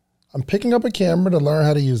nothing, I'm picking up a camera to learn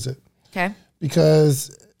how to use it. Okay.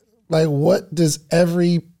 Because, like, what does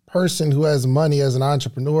every person who has money as an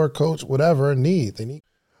entrepreneur, coach, whatever, need? They need.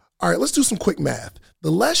 All right, let's do some quick math.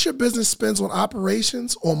 The less your business spends on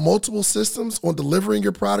operations, on multiple systems, on delivering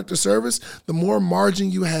your product or service, the more margin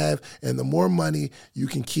you have and the more money you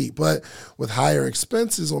can keep. But with higher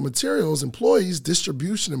expenses on materials, employees,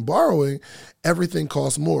 distribution, and borrowing, everything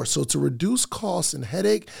costs more. So to reduce costs and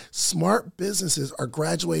headache, smart businesses are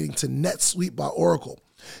graduating to NetSuite by Oracle.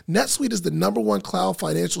 NetSuite is the #1 cloud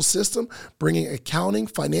financial system, bringing accounting,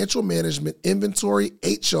 financial management, inventory,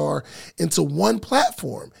 HR into one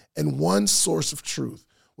platform and one source of truth.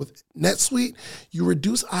 With NetSuite, you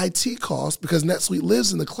reduce IT costs because NetSuite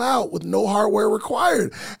lives in the cloud with no hardware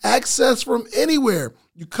required. Access from anywhere.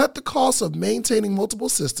 You cut the cost of maintaining multiple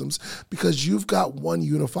systems because you've got one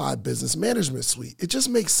unified business management suite. It just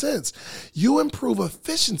makes sense. You improve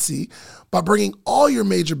efficiency by bringing all your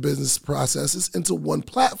major business processes into one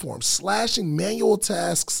platform, slashing manual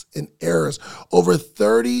tasks and errors. Over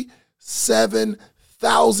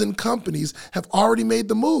 37,000 companies have already made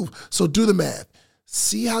the move. So do the math.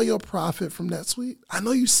 See how you'll profit from NetSuite? I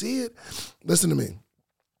know you see it. Listen to me.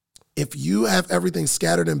 If you have everything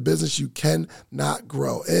scattered in business, you cannot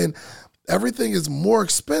grow. And everything is more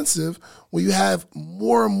expensive when you have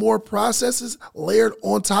more and more processes layered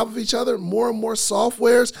on top of each other, more and more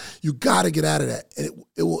softwares. You got to get out of that. And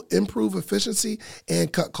it will improve efficiency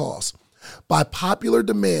and cut costs. By popular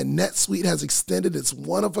demand, NetSuite has extended its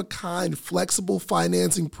one-of-a-kind flexible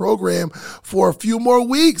financing program for a few more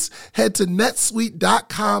weeks. Head to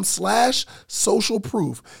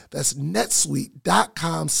netsuite.com/socialproof. That's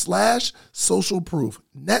netsuite.com/socialproof.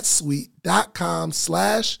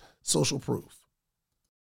 netsuite.com/socialproof.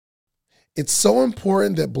 It's so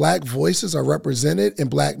important that Black voices are represented in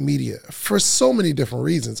Black media for so many different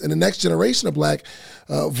reasons. And the next generation of Black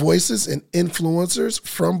voices and influencers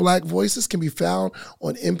from Black voices can be found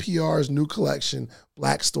on NPR's new collection,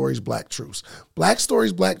 Black Stories, Black Truths. Black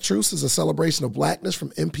Stories, Black Truths is a celebration of Blackness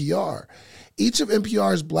from NPR. Each of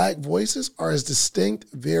NPR's Black voices are as distinct,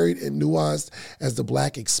 varied, and nuanced as the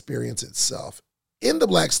Black experience itself. In the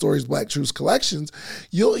Black Stories, Black Truths collections,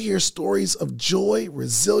 you'll hear stories of joy,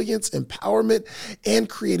 resilience, empowerment, and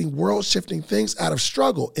creating world-shifting things out of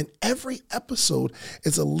struggle. And every episode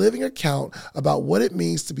is a living account about what it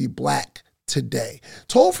means to be Black today,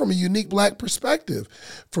 told from a unique Black perspective.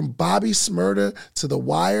 From Bobby Smyrna to The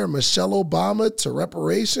Wire, Michelle Obama to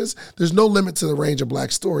reparations, there's no limit to the range of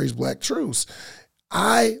Black stories, Black truths.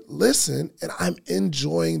 I listen and I'm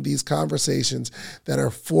enjoying these conversations that are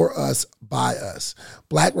for us, by us.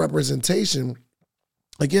 Black representation,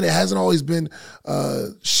 again, it hasn't always been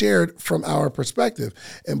shared from our perspective.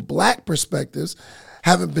 And Black perspectives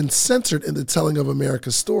haven't been centered in the telling of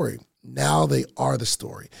America's story. Now they are the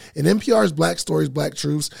story. In NPR's Black Stories, Black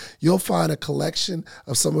Truths, you'll find a collection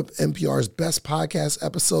of some of NPR's best podcast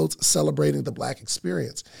episodes celebrating the Black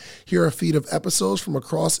experience. Here are a feed of episodes from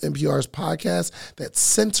across NPR's podcasts that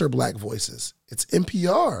center Black voices. It's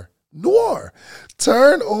NPR Noir.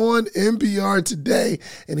 Turn on NPR today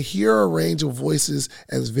and hear a range of voices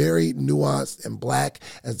as varied, nuanced, and Black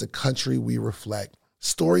as the country we reflect.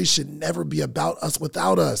 Stories should never be about us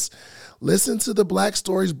without us. Listen to the Black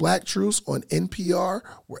Stories, Black Truths on NPR,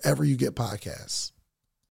 wherever you get podcasts.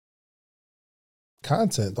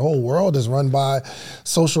 Content. The whole world is run by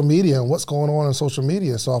social media and what's going on in social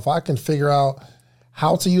media. So if I can figure out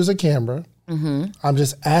how to use a camera, I'm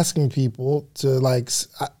just asking people to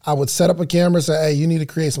I would set up a camera, say, hey, you need to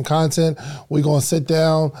create some content. We're going to sit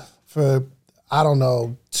down for,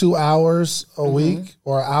 2 hours a week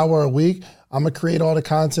or an hour a week. I'm going to create all the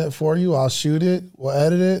content for you. I'll shoot it. We'll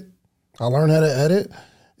edit it. I'll learn how to edit,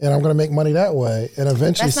 and I'm going to make money that way. And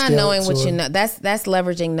eventually, that's not knowing what you know. That's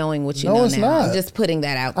leveraging knowing what you know. No, it's not. I'm just putting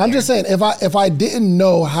that out there. I'm just saying, if I didn't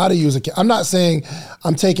know how to use a camera, I'm not saying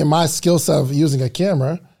I'm taking my skill set of using a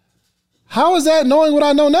camera. How is that knowing what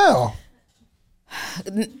I know now?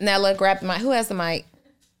 Now look, grab the mic. Who has the mic?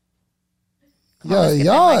 Yeah,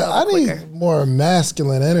 y'all. I need more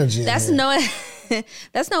masculine energy. That's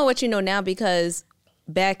that's not what you know now, because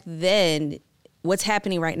back then, what's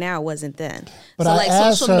happening right now wasn't then. But so I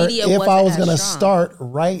asked her if I was going to start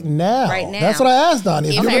right now. Right now. That's what I asked Donni.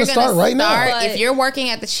 If you're going to start right now. If you're working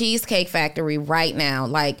at the Cheesecake Factory right now,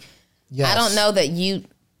 yes. I don't know that you...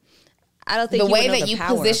 I don't think the way that you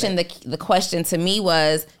positioned the question to me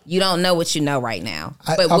was, you don't know what you know right now.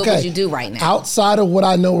 But what would you do right now? Outside of what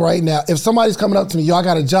I know right now, if somebody's coming up to me, y'all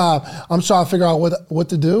got a job, I'm trying to figure out what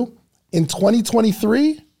to do. In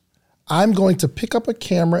 2023, I'm going to pick up a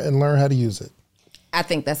camera and learn how to use it. I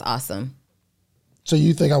think that's awesome. So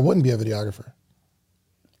you think I wouldn't be a videographer?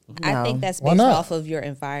 No. I think that's based off of your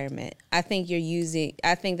environment. I think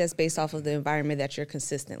that's based off of the environment that you're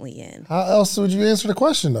consistently in. How else would you answer the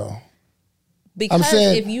question though? Because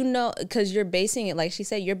if you know, because you're basing it, like she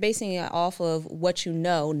said, you're basing it off of what you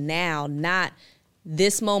know now, not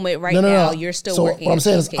this moment right now. You're still working. What I'm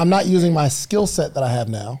saying is I'm not using my skill set that I have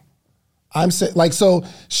now. I'm saying, so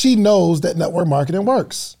she knows that network marketing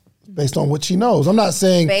works based on what she knows. I'm not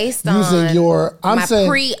saying based using on my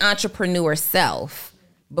pre-entrepreneur self.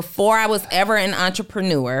 Before I was ever an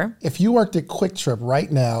entrepreneur. If you worked at Quick Trip right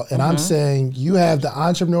now and I'm saying you have the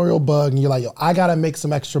entrepreneurial bug and you're like, yo, I got to make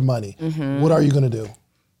some extra money. What are you going to do?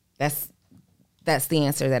 That's the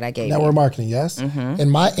answer that I gave Network marketing, yes? And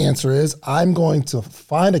my answer is I'm going to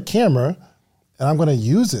find a camera and I'm going to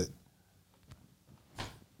use it.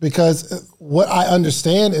 Because what I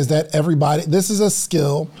understand is that this is a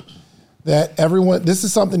skill that this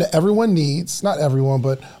is something that everyone needs. Not everyone,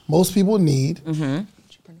 but most people need.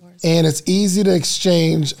 And it's easy to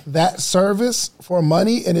exchange that service for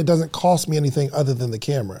money, and it doesn't cost me anything other than the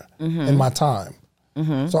camera and my time.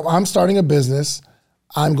 So if I'm starting a business,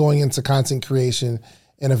 I'm going into content creation,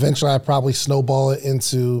 and eventually I probably snowball it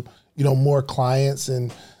into, more clients,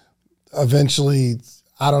 and eventually,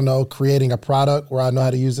 I don't know, creating a product where I know how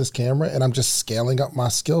to use this camera, and I'm just scaling up my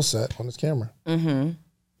skill set on this camera. Mm-hmm.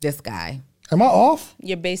 This guy. Am I off?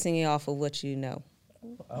 You're basing it off of what you know.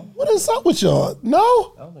 What is up with y'all?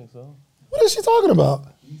 No? I don't think so. What is she talking about?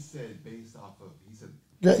 He said based off of, he said.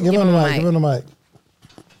 Give him the mic. Give him the mic.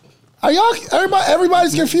 Are y'all,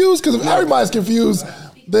 everybody's confused? Because if everybody's confused,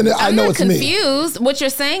 then I know it's me. I'm not confused. What you're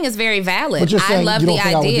saying is very valid. But you're saying I love you don't the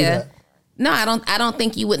think I would do idea. that. No, I don't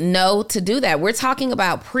think you would know to do that. We're talking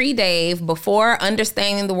about pre-Dave, before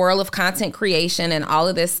understanding the world of content creation and all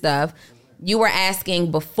of this stuff. You were asking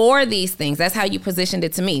before these things. That's how you positioned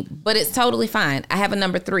it to me. But it's totally fine. I have a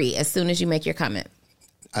number 3 as soon as you make your comment.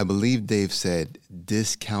 I believe Dave said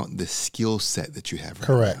discount the skill set that you have right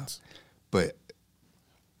Correct. now. But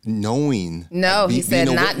knowing. No, he said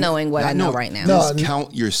not knowing what I know right now. No,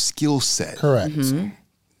 discount your skill set. Correct. Mm-hmm.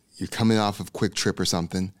 You're coming off of Quick Trip or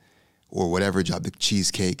something, or whatever job, the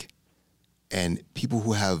cheesecake, and people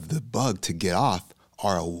who have the bug to get off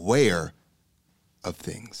are aware of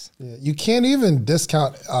things. Yeah, you can't even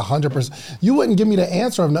discount 100%. You wouldn't give me the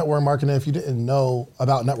answer of network marketing if you didn't know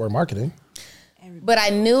about network marketing. But I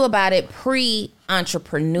knew about it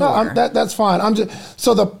pre-entrepreneur. No, that's fine.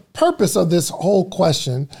 So the purpose of this whole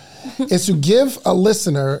question is to give a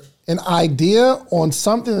listener an idea on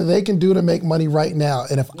something that they can do to make money right now.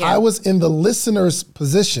 And if I was in the listener's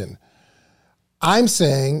position, I'm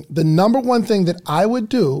saying the number one thing that I would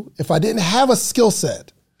do if I didn't have a skill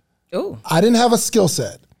set, I'm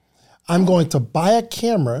going to buy a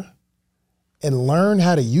camera and learn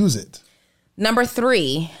how to use it. Number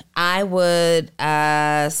 3, I would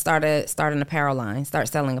start an apparel line, start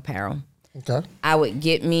selling apparel. Okay. I would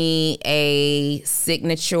get me a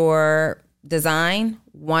signature design,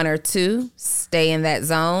 1 or 2, stay in that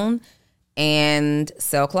zone, and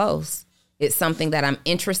sell clothes. It's something that I'm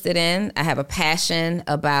interested in. I have a passion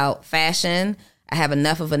about fashion. I have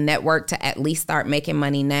enough of a network to at least start making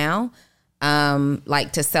money now.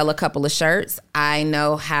 Like to sell a couple of shirts. I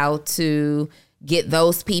know how to get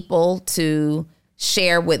those people to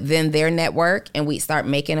share within their network, and we start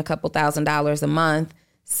making a couple $1,000s a month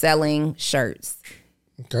selling shirts.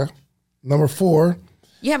 Okay. Number 4.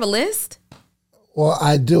 You have a list? Well,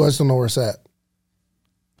 I do. I just don't know where it's at.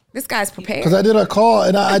 This guy's prepared. Because I did a call,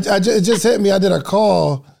 and it just hit me. I did a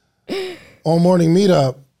call on Morning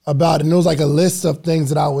Meetup about it, and it was like a list of things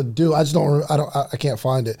that I would do. I can't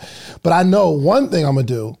find it. But I know one thing I'm going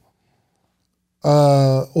to do.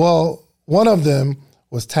 One of them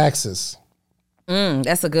was taxes.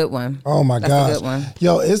 That's a good one. Oh my gosh. That's a good one.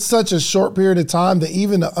 Yo, it's such a short period of time that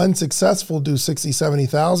even the unsuccessful do 60,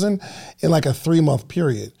 70,000 in like a 3-month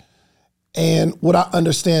period. And what I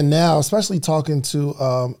understand now, especially talking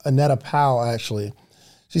to Annetta Powell, actually,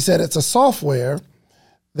 she said it's a software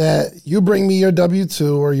that you bring me your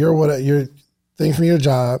W-2 or your thing from your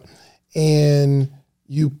job, and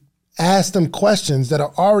you ask them questions that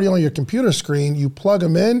are already on your computer screen. You plug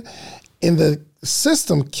them in, and the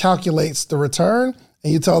system calculates the return,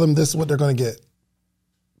 and you tell them this is what they're going to get.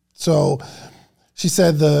 So she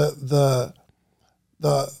said the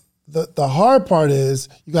hard part is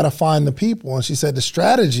you got to find the people. And she said the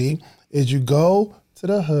strategy is you go to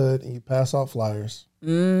the hood and you pass out flyers.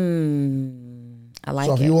 I like it.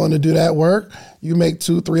 So if you want to do that work, you make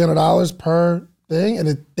 $200-$300 per thing, and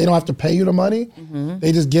they don't have to pay you the money. Mm-hmm.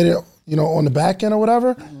 They just get it, on the back end or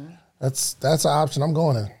whatever. Mm-hmm. That's an option I'm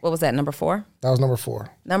going in. What was that, number 4? That was number 4.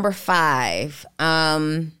 Number 5.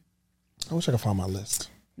 I wish I could find my list.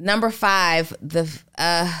 Number 5, the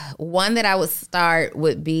one that I would start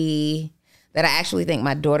would be, that I actually think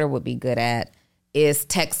my daughter would be good at, is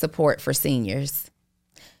tech support for seniors.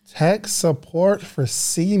 Tech support for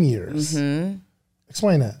seniors? Mm-hmm.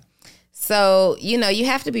 Explain that. So, you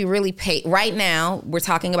have to be really paid. Right now, we're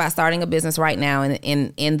talking about starting a business right now.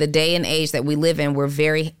 And in the day and age that we live in, we're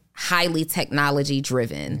very highly technology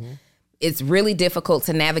driven. Mm-hmm. It's really difficult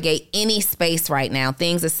to navigate any space right now.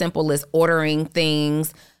 Things as simple as ordering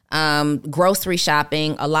things, grocery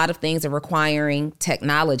shopping, a lot of things are requiring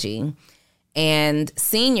technology. And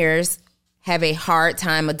seniors have a hard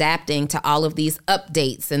time adapting to all of these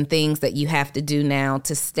updates and things that you have to do now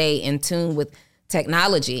to stay in tune with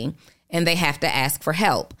technology. And they have to ask for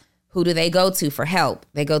help. Who do they go to for help?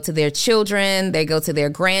 They go to their children, they go to their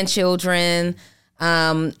grandchildren,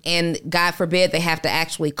 and God forbid they have to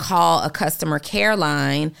actually call a customer care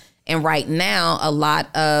line. And right now, a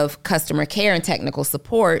lot of customer care and technical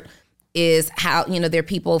support is how, they're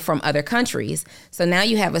people from other countries. So now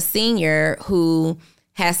you have a senior who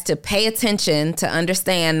has to pay attention to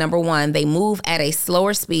understand, number one, they move at a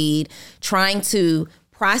slower speed, trying to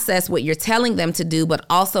process what you're telling them to do, but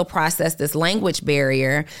also process this language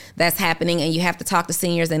barrier that's happening. And you have to talk to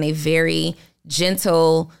seniors in a very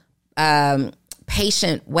gentle,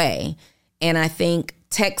 patient way. And I think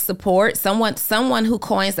tech support, someone who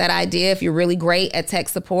coins that idea, if you're really great at tech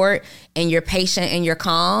support and you're patient and you're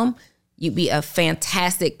calm, you'd be a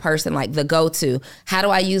fantastic person, like the go-to. How do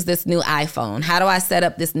I use this new iPhone? How do I set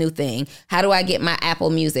up this new thing? How do I get my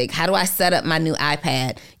Apple Music? How do I set up my new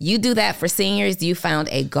iPad? You do that for seniors, you found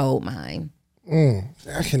a gold mine.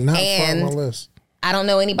 I cannot find my list. I don't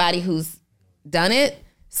know anybody who's done it,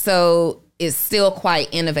 so it's still quite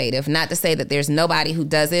innovative. Not to say that there's nobody who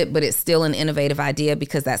does it, but it's still an innovative idea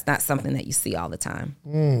because that's not something that you see all the time.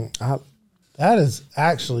 That is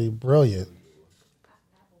actually brilliant.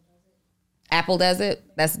 Apple does it?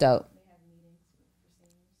 That's dope.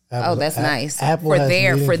 Apple, that's nice. Apple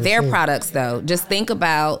for their products though. Just think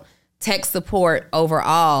about tech support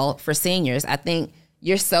overall for seniors. I think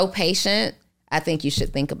you're so patient. I think you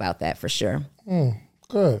should think about that for sure.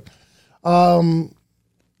 Good.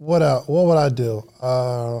 What else? What would I do?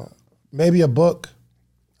 Maybe a book.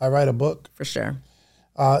 I write a book. For sure.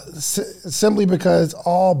 Simply because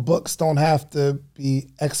all books don't have to be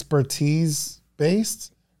expertise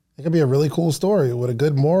based. It could be a really cool story with a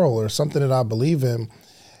good moral or something that I believe in.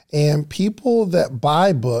 And people that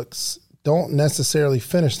buy books don't necessarily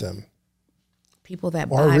finish them. People that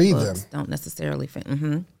or buy read books them don't necessarily finish. Mm-hmm.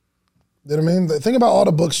 You know what I mean? Think about all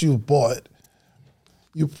the books you've bought.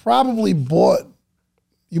 You probably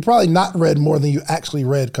not read more than you actually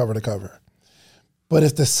read cover to cover. But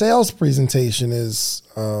if the sales presentation is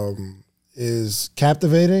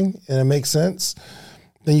captivating and it makes sense,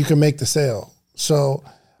 then you can make the sale. So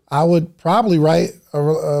I would probably write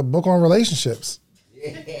a book on relationships.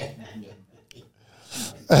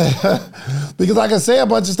 Because I can say a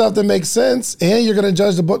bunch of stuff that makes sense, and you're going to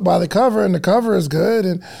judge the book by the cover, and the cover is good.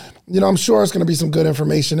 And, I'm sure it's going to be some good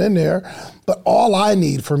information in there. But all I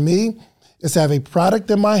need for me is to have a product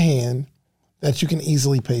in my hand that you can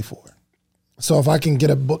easily pay for. So if I can get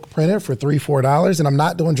a book printed for $3, $4, and I'm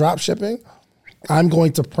not doing drop shipping, I'm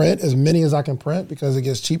going to print as many as I can print because it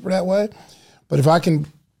gets cheaper that way. But if I can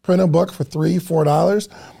print a book for $3, $4,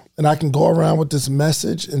 and I can go around with this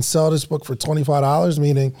message and sell this book for $25,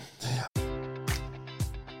 meaning...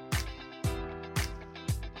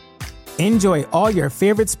 Enjoy all your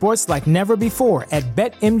favorite sports like never before at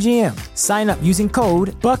BetMGM. Sign up using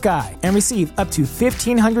code Buckeye and receive up to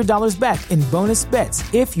 $1,500 back in bonus bets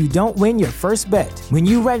if you don't win your first bet. When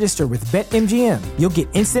you register with BetMGM, you'll get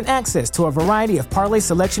instant access to a variety of parlay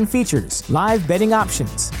selection features, live betting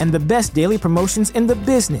options, and the best daily promotions in the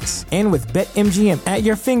business. And with BetMGM at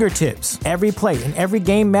your fingertips, every play and every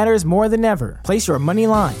game matters more than ever. Place your money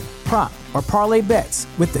line, prop, or parlay bets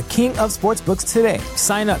with the king of sportsbooks today.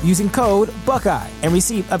 Sign up using code Buckeye and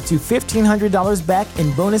receive up to $1,500 back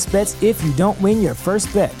in bonus bets if you don't win your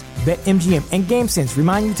first bet. BetMGM and GameSense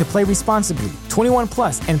remind you to play responsibly. 21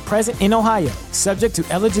 plus and present in Ohio, subject to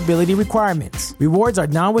eligibility requirements. Rewards are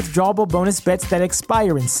non-withdrawable bonus bets that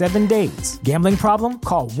expire in 7 days. Gambling problem?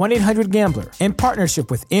 Call 1-800-GAMBLER in partnership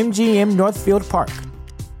with MGM Northfield Park.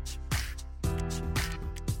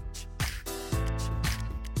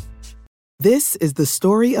 This is the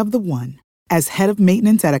story of the one. As head of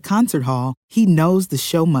maintenance at a concert hall, he knows the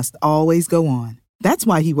show must always go on. That's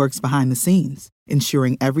why he works behind the scenes,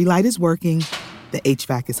 ensuring every light is working, the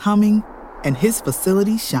HVAC is humming, and his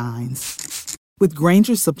facility shines. With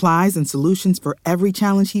Grainger's supplies and solutions for every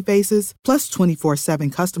challenge he faces, plus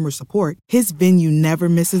 24/7 customer support, his venue never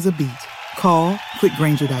misses a beat. Call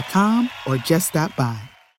quickgrainger.com or just stop by.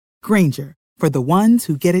 Grainger, for the ones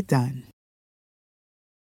who get it done.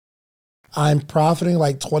 I'm profiting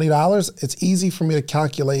like $20, it's easy for me to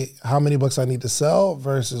calculate how many books I need to sell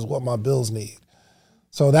versus what my bills need.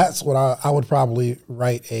 So that's what I would probably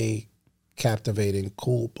write a captivating,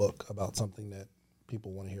 cool book about something that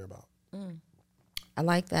people want to hear about. I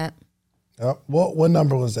like that. What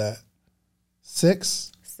number was that?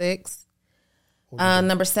 6? 6.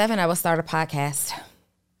 Number 7, I will start a podcast.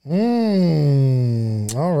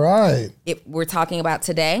 All right. If we're talking about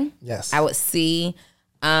today, yes, I would see...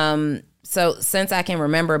 So since I can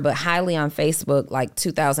remember, but highly on Facebook, like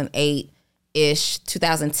 2008-ish,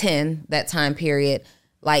 2010, that time period,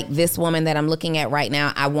 like this woman that I'm looking at right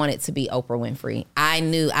now, I wanted to be Oprah Winfrey. I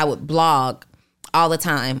knew I would blog all the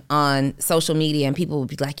time on social media, and people would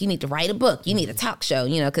be like, you need to write a book, you need a talk show,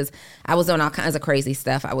 because I was doing all kinds of crazy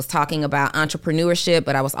stuff. I was talking about entrepreneurship,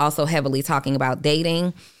 but I was also heavily talking about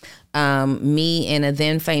dating. Me and a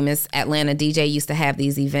then famous Atlanta DJ used to have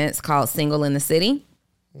these events called Single in the City.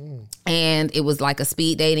 And it was like a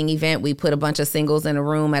speed dating event. We put a bunch of singles in a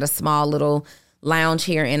room at a small little lounge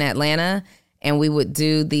here in Atlanta, and we would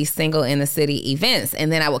do these single in the city events.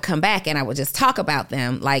 And then I would come back and I would just talk about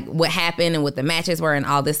them, like what happened and what the matches were and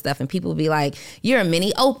all this stuff. And people would be like, you're a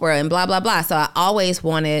mini Oprah and blah, blah, blah. So I always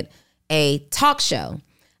wanted a talk show.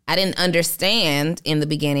 I didn't understand in the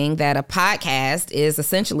beginning that a podcast is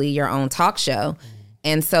essentially your own talk show.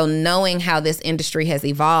 And so knowing how this industry has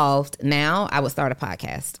evolved now, I would start a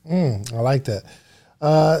podcast. I like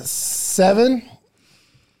that. 7,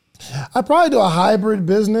 I'd probably do a hybrid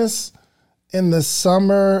business. In the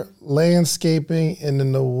summer, landscaping, and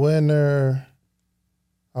in the winter,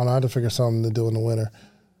 I don't know, I had to figure something to do in the winter.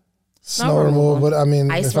 Snow removal, but I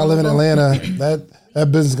mean, if I live in Atlanta,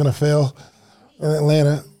 that business is going to fail in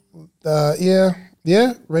Atlanta.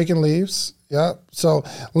 Yeah, raking leaves. Yeah. So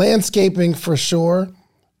landscaping for sure,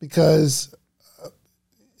 because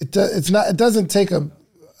it doesn't take a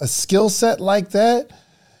skill set like that.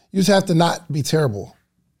 You just have to not be terrible.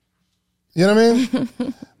 You know what I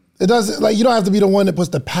mean? It doesn't, like, you don't have to be the one that puts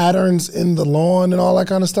the patterns in the lawn and all that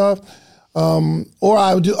kind of stuff. Or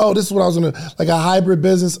I would do, this is what I was going to, like a hybrid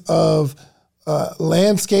business of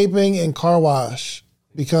landscaping and car wash,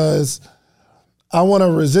 because I want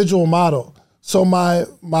a residual model. So my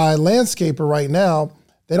landscaper right now,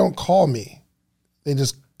 they don't call me. They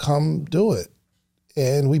just come do it,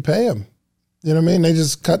 and we pay them. You know what I mean? They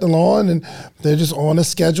just cut the lawn, and they're just on a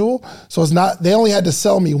schedule. So it's not, they only had to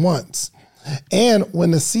sell me once. And when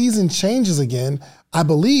the season changes again, I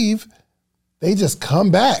believe they just come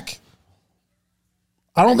back.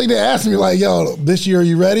 I don't think they ask me like, yo, this year, are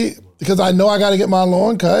you ready? Because I know I got to get my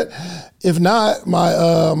lawn cut. If not, my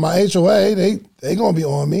HOA, they going to be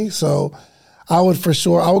on me. So I would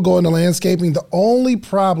go into landscaping. The only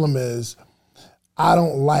problem is I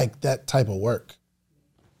don't like that type of work.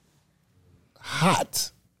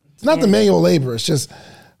 Hot. It's not the manual labor. It's just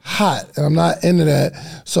hot, and I'm not into that.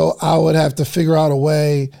 So I would have to figure out a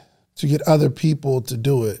way to get other people to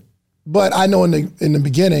do it. But I know in the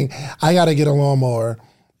beginning, I got to get a lawnmower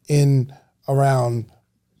in around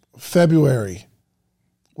February,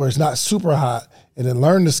 where it's not super hot, and then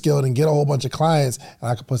learn the skill and get a whole bunch of clients, and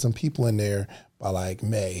I could put some people in there by like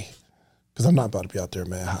May, because I'm not about to be out there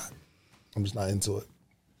mad hot. I'm just not into it.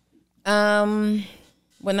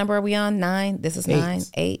 What number are we on? 9? This is 9,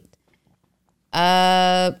 8.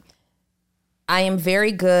 I am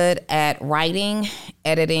very good at writing,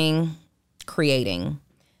 editing, creating.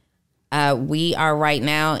 We are right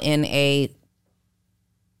now in a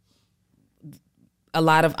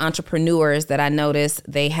lot of entrepreneurs that I notice,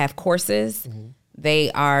 they have courses. Mm-hmm.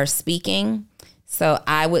 They are speaking. So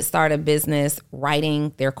I would start a business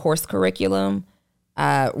writing their course curriculum.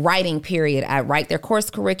 Writing, period. I write their course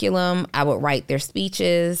curriculum. I would write their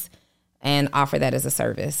speeches and offer that as a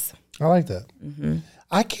service. I like that. Mm-hmm.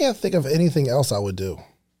 I can't think of anything else I would do.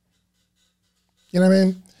 You know what I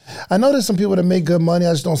mean? I know there's some people that make good money.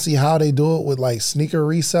 I just don't see how they do it with like sneaker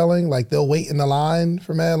reselling. Like they'll wait in the line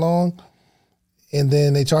for mad long, and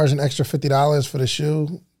then they charge an extra $50 for the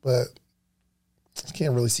shoe. But I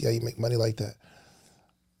can't really see how you make money like that.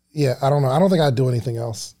 Yeah, I don't know. I don't think I'd do anything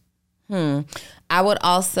else. I would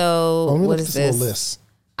also, what is this? List.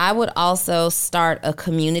 I would also start a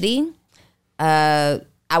community.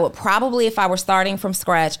 I would probably, if I were starting from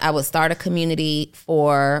scratch, I would start a community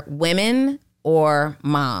for women or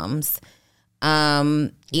moms,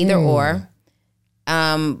 either or.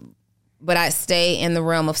 But I stay in the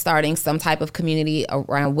realm of starting some type of community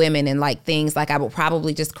around women and like things like I would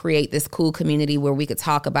probably just create this cool community where we could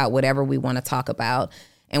talk about whatever we want to talk about.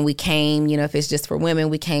 And we came, if it's just for women,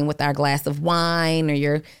 we came with our glass of wine or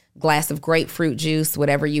your glass of grapefruit juice,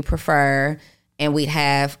 whatever you prefer. And we'd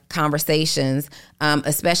have conversations,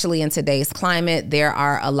 especially in today's climate. There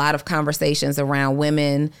are a lot of conversations around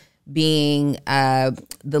women being the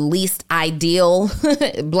least ideal,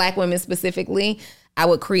 Black women specifically. I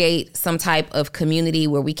would create some type of community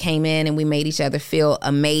where we came in and we made each other feel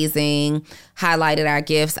amazing, highlighted our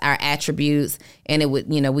gifts, our attributes, and it would,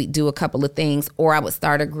 we'd do a couple of things. Or I would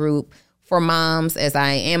start a group for moms, as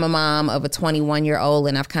I am a mom of a 21-year-old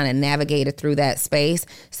and I've kind of navigated through that space.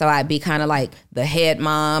 So I'd be kind of like the head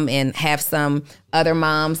mom and have some other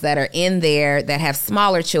moms that are in there that have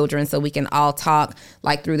smaller children so we can all talk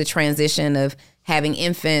like through the transition of having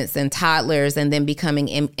infants and toddlers and then becoming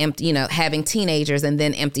empty, having teenagers and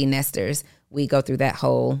then empty nesters. We go through that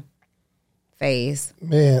whole phase.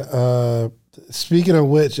 Man, speaking of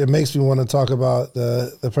which, it makes me want to talk about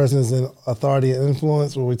the Presidents in Authority and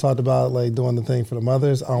Influence, where we talked about like doing the thing for the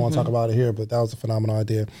mothers. I don't want to talk about it here, but that was a phenomenal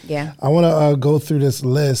idea. Yeah. I want to go through this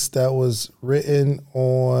list that was written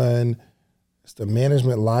on It's the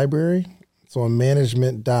Management Library. It's on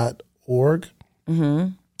management.org. Mm-hmm.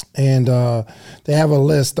 And they have a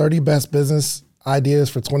list, 30 best business ideas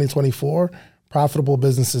for 2024, profitable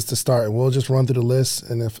businesses to start. And we'll just run through the list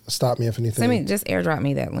and stop me if anything. Just airdrop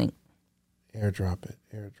me that link. Airdrop it.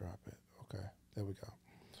 Okay, there we go.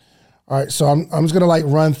 All right, so I'm just gonna like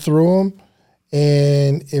run through them,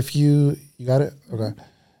 and if you got it, okay.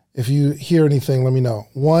 If you hear anything, let me know.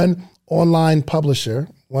 1, online publisher.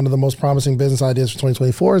 One of the most promising business ideas for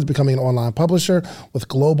 2024 is becoming an online publisher with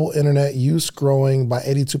global internet use growing by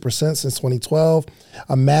 82% since 2012.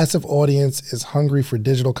 A massive audience is hungry for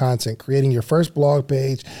digital content. Creating your first blog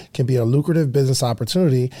page can be a lucrative business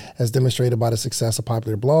opportunity, as demonstrated by the success of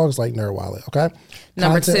popular blogs like NerdWallet. Okay.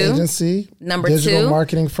 Number content 2. Agency. Number digital 2.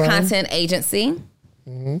 Marketing firm. Content agency.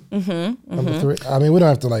 Number 3. I mean, we don't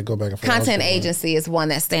have to like go back and forth. Content agency is one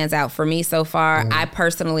that stands out for me so far. I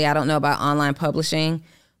personally, I don't know about online publishing,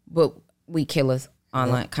 but we killers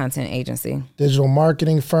online content agency. Digital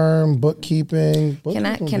marketing firm, bookkeeping. Can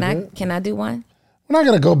I do one? We're not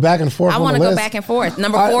gonna go back and forth. I want to go back and forth.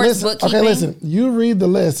 Number 4 is bookkeeping. Okay, listen. You read the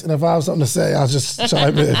list, and if I have something to say, I'll just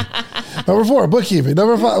chime in. Number 4, bookkeeping.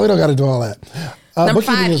 Number 5, we don't got to do all that. Number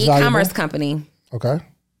 5, e-commerce company. Okay.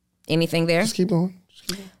 Anything there? Just keep going.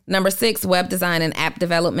 Number 6, web design and app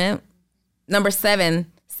development. Number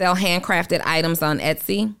 7, sell handcrafted items on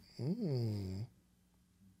Etsy.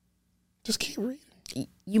 Just keep reading.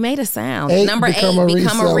 You made a sound. 8, Number 8, become a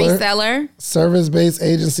reseller. Service-based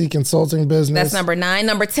agency consulting business. That's number 9.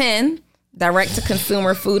 Number 10,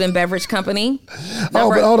 direct-to-consumer food and beverage company.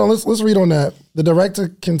 But hold on. Let's read on that. The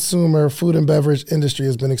direct-to-consumer food and beverage industry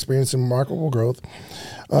has been experiencing remarkable growth.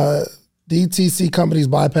 DTC companies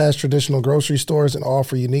bypass traditional grocery stores and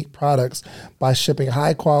offer unique products by shipping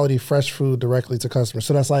high-quality fresh food directly to customers.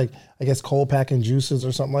 So that's like, I guess, cold packing juices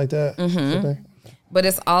or something like that. Mm-hmm. But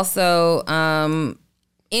it's also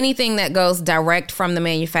anything that goes direct from the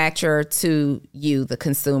manufacturer to you, the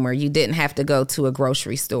consumer. You didn't have to go to a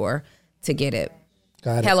grocery store to get it.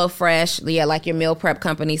 Got it. HelloFresh, like your meal prep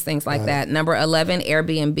companies, things like that. Number 11,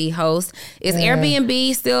 Airbnb host. Is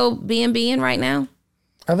Airbnb still B&Bing right now?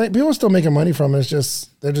 I think people are still making money from it. It's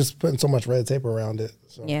just, they're just putting so much red tape around it.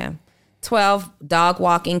 So. Yeah. 12, dog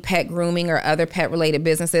walking, pet grooming, or other pet-related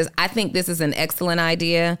businesses. I think this is an excellent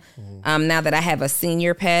idea. Now that I have a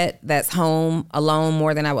senior pet that's home alone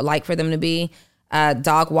more than I would like for them to be,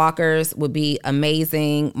 dog walkers would be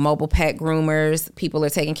amazing. Mobile pet groomers, people are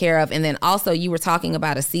taken care of. And then also, you were talking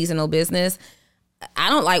about a seasonal business.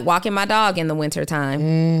 I don't like walking my dog in the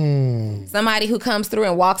wintertime. Somebody who comes through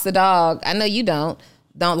and walks the dog, I know you don't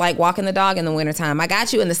like walking the dog in the wintertime. I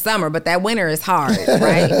got you in the summer, but that winter is hard,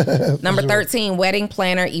 right? Number 13, wedding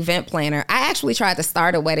planner, event planner. I actually tried to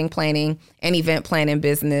start a wedding planning and event planning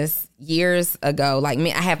business years ago. Like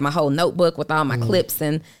me, I have my whole notebook with all my clips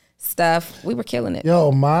and stuff. We were killing it.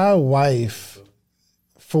 Yo, my wife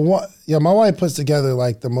puts together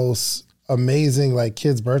like the most amazing like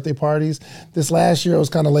kids' birthday parties. This last year I was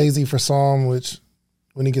kind of lazy for Psalm, which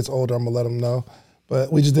when he gets older, I'm gonna let him know. But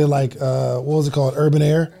we just did like, what was it called? Urban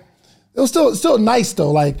Air. It was still nice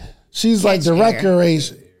though. Like she's like the record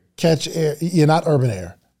age, Catch Air. Yeah, not Urban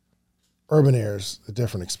Air. Urban Air is a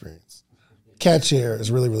different experience. Catch Air is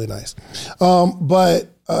really, really nice.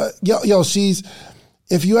 She's,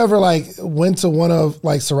 if you ever like went to one of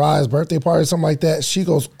like Sarai's birthday parties, something like that, she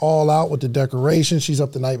goes all out with the decoration. She's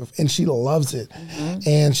up the night before, and she loves it.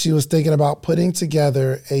 And she was thinking about putting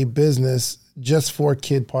together a business just for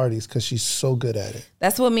kid parties because she's so good at it.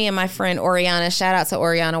 That's what me and my friend Oriana, shout out to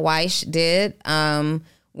Oriana Weish, did.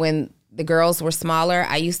 When the girls were smaller,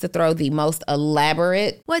 I used to throw the most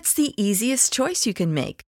elaborate. What's the easiest choice you can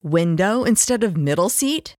make? Window instead of middle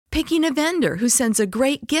seat? Picking a vendor who sends a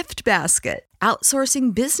great gift basket?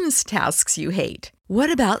 Outsourcing business tasks you hate?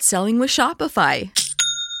 What about selling with Shopify?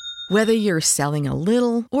 Whether you're selling a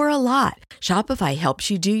little or a lot, Shopify helps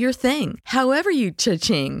you do your thing, however you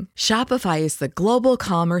cha-ching. Shopify is the global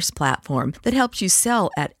commerce platform that helps you sell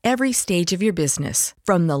at every stage of your business.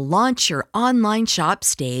 From the launch your online shop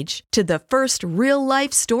stage to the first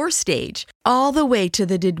real-life store stage, all the way to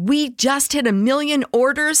the did we just hit 1 million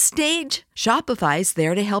orders stage. Shopify's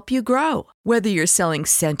there to help you grow. Whether you're selling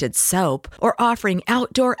scented soap or offering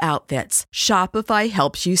outdoor outfits, Shopify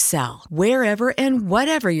helps you sell. Wherever and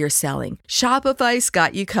whatever you're selling, Shopify's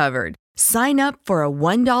got you covered. Sign up for a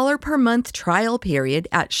 $1 per month trial period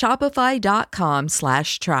at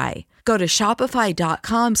shopify.com/try. Go to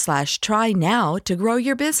shopify.com/try now to grow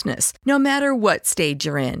your business, no matter what stage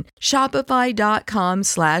you're in.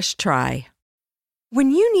 Shopify.com/try. When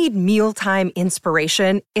you need mealtime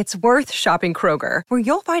inspiration, it's worth shopping Kroger, where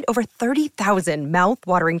you'll find over 30,000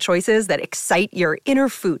 mouth-watering choices that excite your inner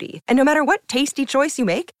foodie. And no matter what tasty choice you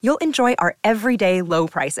make, you'll enjoy our everyday low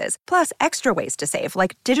prices, plus extra ways to save,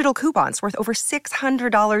 like digital coupons worth over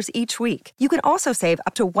 $600 each week. You can also save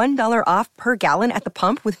up to $1 off per gallon at the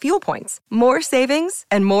pump with fuel points. More savings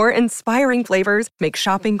and more inspiring flavors make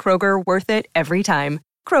shopping Kroger worth it every time.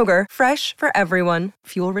 Kroger, fresh for everyone.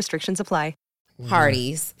 Fuel restrictions apply.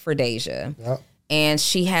 Parties for Deja. Yep. And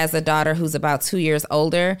she has a daughter who's about 2 years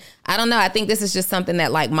older. I don't know. I think this is just something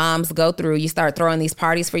that like moms go through. You start throwing these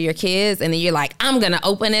parties for your kids, and then you're like, I'm going to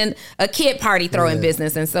open in a kid party throwing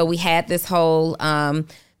business. And so we had this whole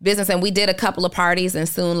business, and we did a couple of parties and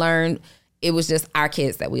soon learned it was just our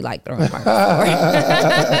kids that we like throwing parties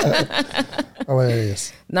for.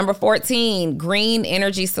 Hilarious. Number 14, green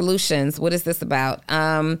energy solutions. What is this about?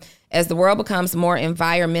 As the world becomes more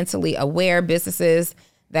environmentally aware, businesses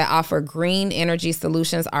that offer green energy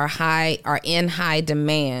solutions are in high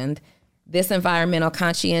demand. This environmental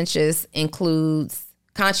conscientiousness includes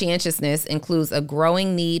a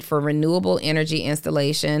growing need for renewable energy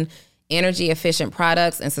installation, energy efficient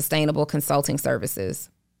products, and sustainable consulting services.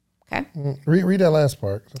 Okay. Read that last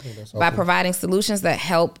part. I think that's By providing solutions that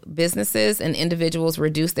help businesses and individuals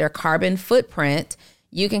reduce their carbon footprint,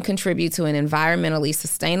 you can contribute to an environmentally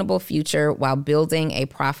sustainable future while building a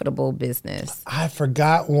profitable business. I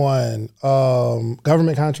forgot one.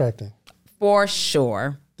 Government contracting. For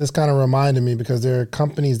sure. This kind of reminded me because there are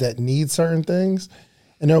companies that need certain things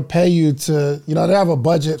and they'll pay you to, they have a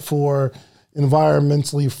budget for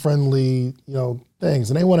environmentally friendly, things,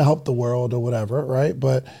 and they want to help the world or whatever, right?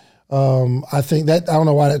 But I think that, I don't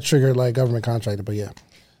know why that triggered like government contracting, but yeah.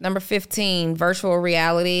 Number 15, virtual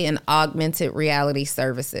reality and augmented reality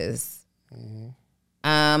services.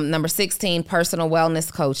 Mm-hmm. Number 16, personal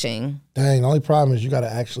wellness coaching. Dang, the only problem is you got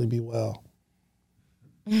to actually be well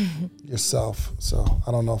yourself. So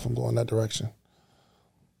I don't know if I'm going that direction.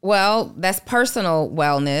 Well, that's personal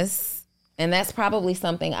wellness, and that's probably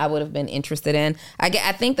something I would have been interested in. I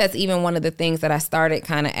think that's even one of the things that I started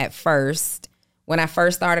kind of at first. When I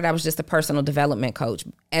first started, I was just a personal development coach.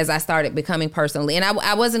 As I started becoming personally, and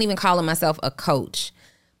I wasn't even calling myself a coach.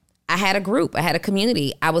 I had a group. I had a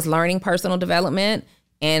community. I was learning personal development,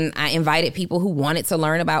 and I invited people who wanted to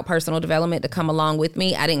learn about personal development to come along with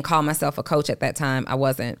me. I didn't call myself a coach at that time. I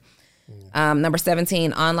wasn't. Number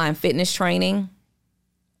 17, online fitness training.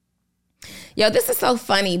 Yo, this is so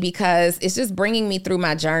funny because it's just bringing me through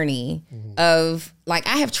my journey of like,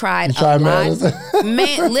 I have tried a lot.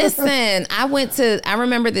 Man, listen, I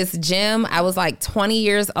remember this gym. I was like 20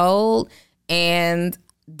 years old and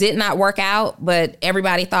did not work out, but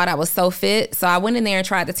everybody thought I was so fit. So I went in there and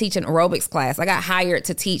tried to teach an aerobics class. I got hired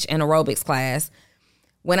to teach an aerobics class.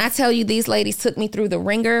 When I tell you these ladies took me through the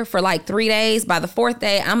ringer for like 3 days, by the 4th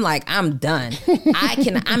day, I'm like, I'm done.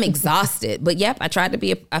 I'm exhausted. But yep, I tried to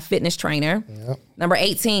be a fitness trainer. Yep. Number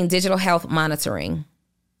 18, digital health monitoring.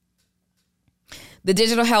 The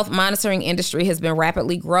digital health monitoring industry has been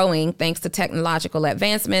rapidly growing thanks to technological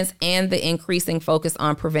advancements and the increasing focus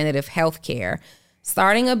on preventative health care.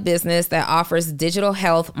 Starting a business that offers digital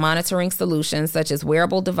health monitoring solutions such as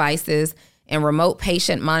wearable devices and remote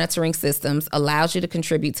patient monitoring systems allows you to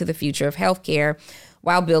contribute to the future of healthcare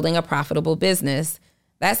while building a profitable business.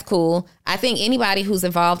 That's cool. I think anybody who's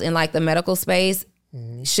involved in like the medical space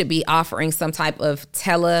should be offering some type of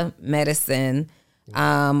telemedicine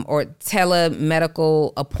or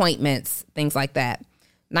telemedical appointments, things like that.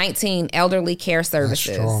 19, elderly care services.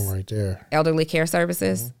 That's strong right there. Elderly care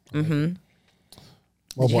services. Mm-hmm.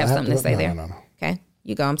 Did you have something to say there? No. Okay.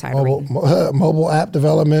 You go. I'm tired of reading. Mobile app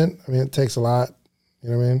development. I mean, it takes a lot. You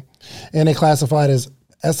know what I mean? And they classify it as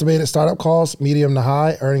estimated startup costs, medium to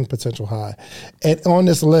high, earning potential high. And on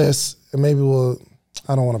this list, and maybe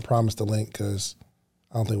I don't want to promise the link because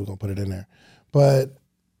I don't think we're going to put it in there. But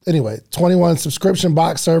anyway, 21, subscription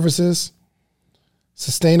box services,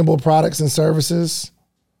 sustainable products and services.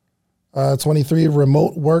 23,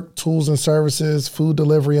 remote work tools and services, food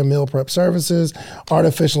delivery and meal prep services,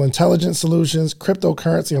 artificial intelligence solutions,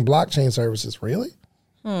 cryptocurrency and blockchain services. Really?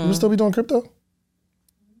 You still be doing crypto?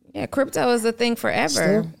 Yeah, crypto is a thing forever.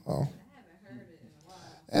 Still? Oh.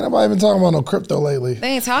 Ain't nobody been talking about no crypto lately.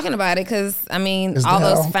 They ain't talking about it because, I mean, all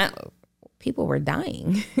those people were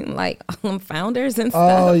dying. Like, all them founders and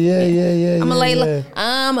stuff. Oh, yeah. I'm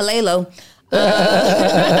a lay low.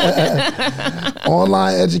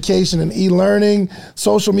 Online education and e-learning,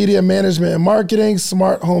 social media management and marketing,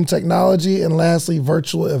 smart home technology, and lastly,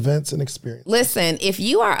 virtual events and experience. Listen, if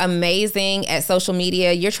you are amazing at social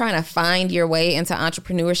media, you're trying to find your way into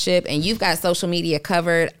entrepreneurship and you've got social media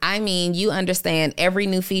covered. I mean, you understand every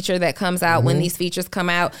new feature that comes out. When these features come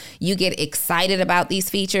out, you get excited about these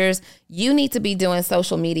features. You need to be doing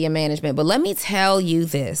social media management. But let me tell you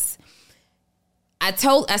this. I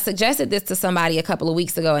suggested this to somebody a couple of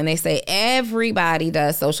weeks ago and they say everybody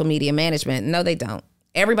does social media management. No, they don't.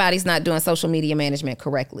 Everybody's not doing social media management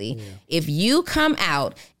correctly. Yeah. If you come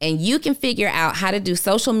out and you can figure out how to do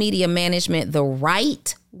social media management the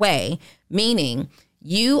right way, meaning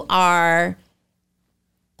you are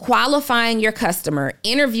qualifying your customer,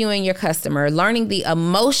 interviewing your customer, learning the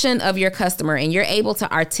emotion of your customer, and you're able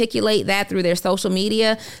to articulate that through their social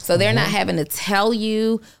media so they're not having to tell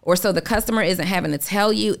you, or so the customer isn't having to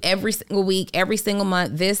tell you every single week, every single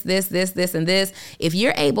month, this, and this. If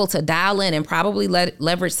you're able to dial in and probably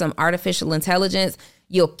leverage some artificial intelligence,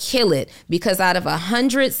 you'll kill it. Because out of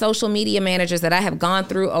 100 social media managers that I have gone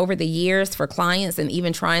through over the years for clients and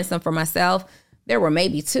even trying some for myself, there were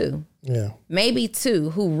maybe two. Yeah. Maybe two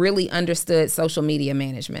who really understood social media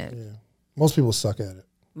management. Yeah. Most people suck at it.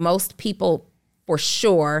 Most people for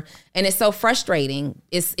sure. And it's so frustrating.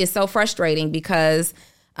 It's so frustrating because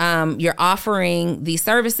you're offering these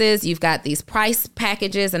services, you've got these price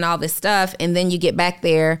packages and all this stuff, and then you get back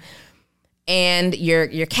there and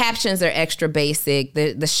your captions are extra basic.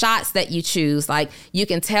 The shots that you choose, like you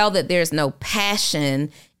can tell that there's no passion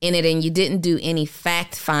in it and you didn't do any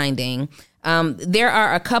fact finding. There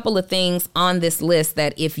are a couple of things on this list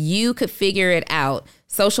that if you could figure it out,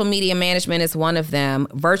 social media management is one of them.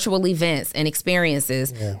 Virtual events and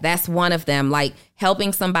experiences, that's one of them. Like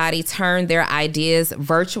helping somebody turn their ideas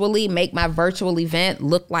virtually, make my virtual event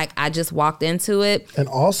look like I just walked into it. And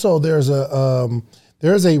also there's a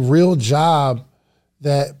real job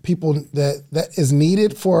that people that is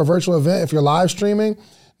needed for a virtual event. If you're live streaming,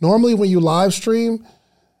 normally when you live stream,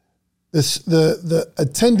 the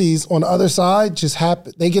attendees on the other side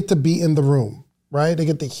they get to be in the room, right? They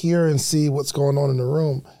get to hear and see what's going on in the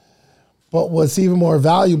room. But what's even more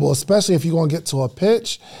valuable, especially if you're going to get to a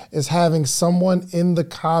pitch, is having someone in the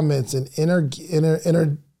comments and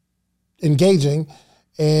engaging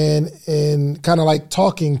and kind of like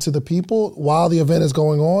talking to the people while the event is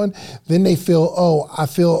going on. Then they feel, I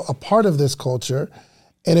feel a part of this culture.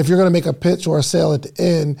 And if you're going to make a pitch or a sale at the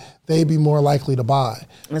end, they'd be more likely to buy.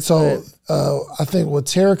 That's so I think what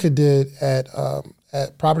Terica did at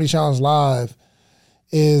Property Challenge Live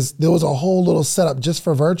is there was a whole little setup just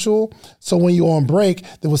for virtual. So when you're on break,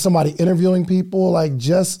 there was somebody interviewing people like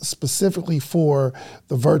just specifically for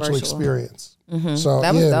the virtual experience. Mm-hmm. So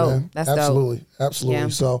that was dope. Man, that's absolutely, dope. Absolutely. Yeah.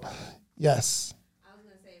 So yes. I was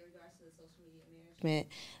going to say in regards to the social media management,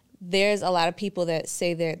 there's a lot of people that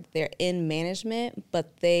say they're in management,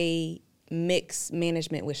 but they mix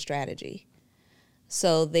management with strategy.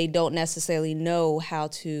 So they don't necessarily know how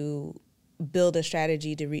to build a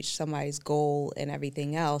strategy to reach somebody's goal and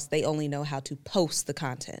everything else. They only know how to post the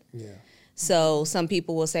content. Yeah. So some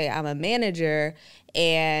people will say, I'm a manager,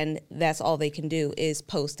 and that's all they can do is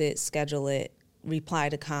post it, schedule it, reply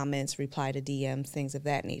to comments, reply to DMs, things of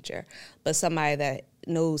that nature. But somebody that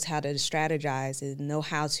knows how to strategize and know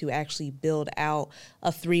how to actually build out a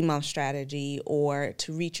 3-month strategy or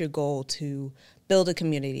to reach your goal to build a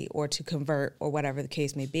community or to convert or whatever the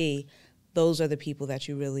case may be, those are the people that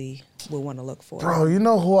you really will want to look for. Bro, you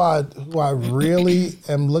know who I really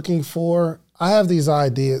am looking for? I have these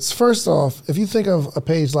ideas. First off, if you think of a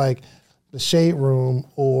page like the Shade Room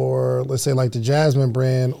or let's say like the Jasmine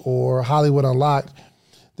brand or Hollywood Unlocked,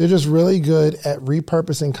 they're just really good at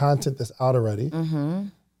repurposing content that's out already. Mm-hmm.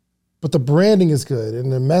 But the branding is good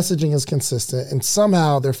and the messaging is consistent, and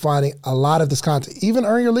somehow they're finding a lot of this content. Even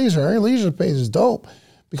Earn Your Leisure. Earn Your Leisure page is dope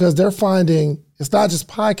because they're finding it's not just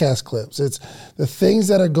podcast clips. It's the things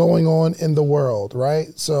that are going on in the world, right?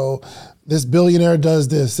 So this billionaire does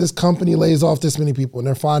this company lays off this many people, and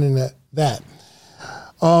they're finding that.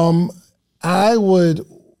 I would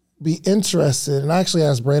be interested, and I actually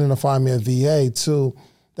asked Brandon to find me a VA too,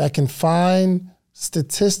 that can find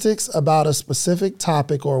statistics about a specific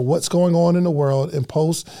topic or what's going on in the world and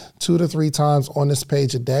post 2 to 3 times on this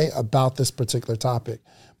page a day about this particular topic.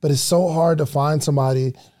 But it's so hard to find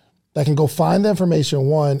somebody that can go find the information,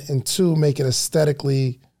 1, and 2, make it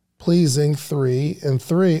aesthetically pleasing, 3, and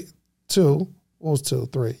 3, 2, what was 2,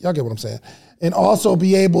 3? Y'all get what I'm saying. And also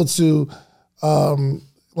be able to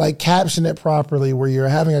like caption it properly where you're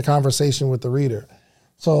having a conversation with the reader.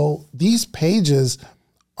 So these pages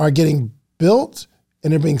are getting built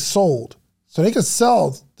and they're being sold. So they could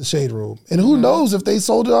sell the Shade Room. And who knows if they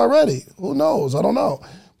sold it already? Who knows? I don't know.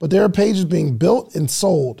 But there are pages being built and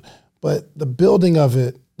sold. But the building of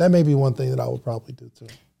it, that may be one thing that I would probably do too.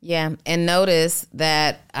 Yeah, and notice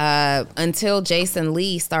that until Jason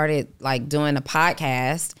Lee started like doing a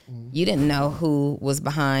podcast, you didn't know who was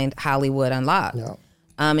behind Hollywood Unlocked. Yeah.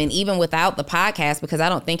 And even without the podcast, because I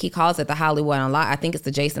don't think he calls it the Hollywood Unlocked, I think it's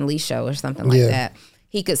the Jason Lee Show or something like that.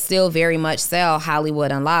 He could still very much sell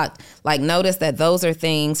Hollywood Unlocked. Like, notice that those are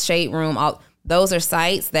things, Shade Room, those are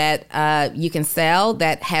sites that you can sell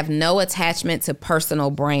that have no attachment to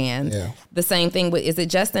personal brand. Yeah. The same thing with, is it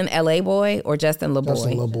Justin L.A. Boy or Justin LaBoy?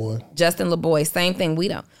 Justin LaBoy. Justin LaBoy, same thing. We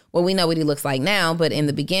know what he looks like now, but in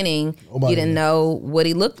the beginning, you didn't know what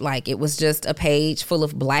he looked like. It was just a page full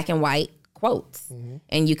of black and white quotes.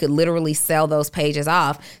 And you could literally sell those pages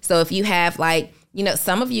off. So if you have like, you know,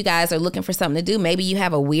 some of you guys are looking for something to do. Maybe you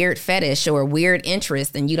have a weird fetish or a weird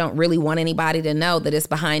interest and you don't really want anybody to know that it's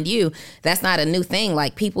behind you. That's not a new thing.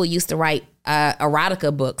 Like, people used to write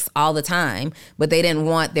erotica books all the time, but they didn't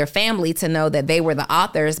want their family to know that they were the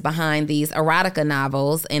authors behind these erotica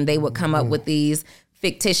novels, and they would come up with these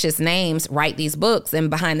fictitious names, write these books, and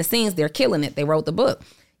behind the scenes, they're killing it. They wrote the book.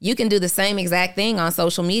 You can do the same exact thing on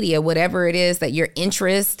social media, whatever it is that you're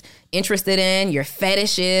interested in, your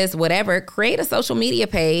fetish is, whatever. Create a social media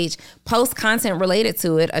page, post content related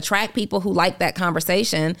to it, attract people who like that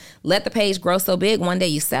conversation, let the page grow so big, one day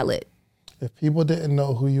you sell it. If people didn't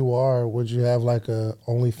know who you are, would you have like a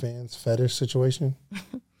OnlyFans fetish situation?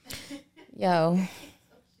 Yo.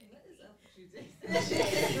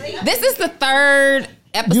 This is the third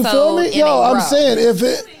episode. You feel me? Yo, I'm saying if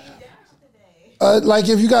it... like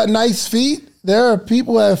if you got nice feet, there are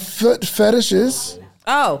people that have foot fetishes.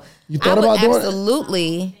 Oh, you thought about doing it?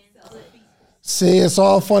 Absolutely. See, it's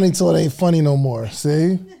all funny till it ain't funny no more.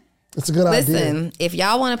 See, it's a good idea. Listen, if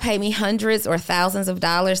y'all want to pay me hundreds or thousands of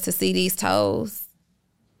dollars to see these toes,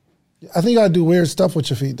 I think you gotta do weird stuff with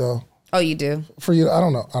your feet though. Oh, you do? For you, I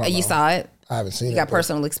don't know. You saw it? I haven't seen it. You got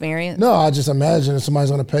personal experience? No, I just imagine if somebody's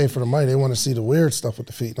gonna pay for the money, they want to see the weird stuff with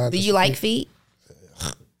the feet. Do you like feet?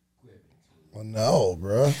 Well, no,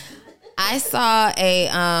 bro. I saw a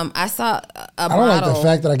model. I don't like the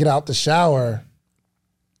fact that I get out the shower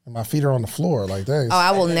and my feet are on the floor like that. Oh,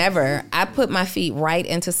 I will never. I put my feet right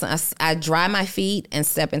into some. I dry my feet and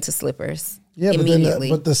step into slippers. Yeah, immediately.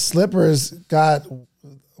 But the slippers got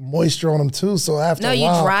moisture on them too. So after a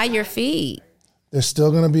while, you dry your feet. There's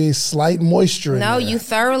still gonna be slight moisture. No, in there. you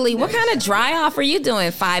thoroughly. What kind of dry off are you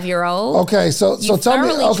doing, 5-year-old? Okay, so tell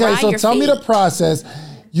me. Okay, so tell me the process.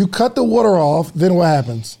 You cut the water off, then what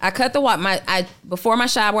happens? I cut the water. Before my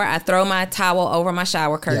shower, I throw my towel over my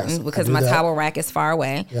shower curtain because my towel rack is far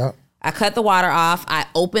away. Yeah. I cut the water off. I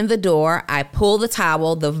open the door. I pull the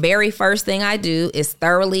towel. The very first thing I do is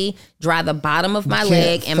thoroughly dry the bottom of my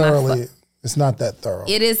leg and my foot. It's not that thorough.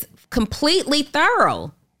 It is completely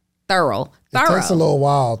thorough. It takes a little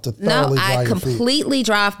while to thoroughly dry your feet. I completely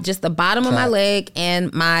dry off just the bottom of my leg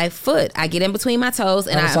and my foot. I get in between my toes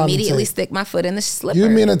and I immediately stick my foot in the slipper. You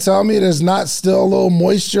mean to tell me there's not still a little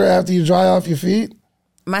moisture after you dry off your feet?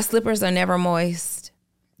 My slippers are never moist.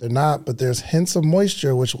 They're not, but there's hints of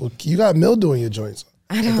moisture, you got mildew in your joints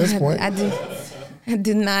at this point. I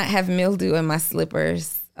do not have mildew in my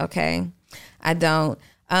slippers, okay? I don't.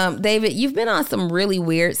 David, you've been on some really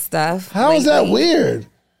weird stuff. How is that weird?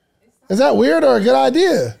 Is that weird or a good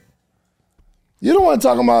idea? You don't want to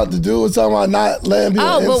talk about the dude talking about not letting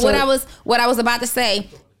people but what I was about to say,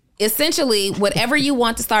 essentially, whatever you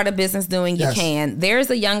want to start a business doing, you can. There's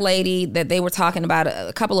a young lady that they were talking about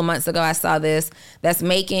a couple of months ago. I saw this, that's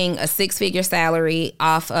making a 6-figure salary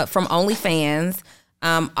off from OnlyFans,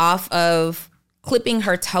 off of clipping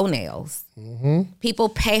her toenails. Mm-hmm. People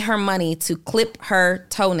pay her money to clip her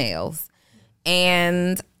toenails.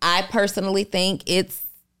 And I personally think it's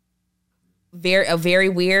a very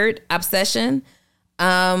weird obsession.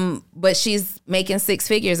 But she's making 6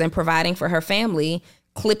 figures and providing for her family,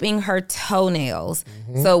 clipping her toenails.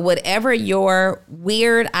 Mm-hmm. So whatever your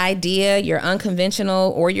weird idea, your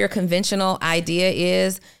unconventional or your conventional idea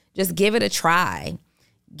is, just give it a try.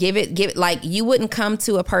 Give it like you wouldn't come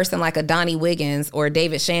to a person like a Donni Wiggins or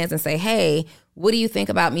David Shands and say, hey, what do you think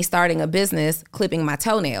about me starting a business clipping my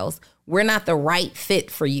toenails? We're not the right fit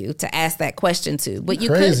for you to ask that question to. But you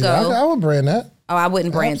could go. I would brand that. Oh, I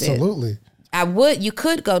wouldn't brand it. Absolutely. I would. You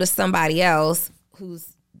could go to somebody else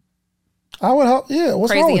who's I would help. Yeah,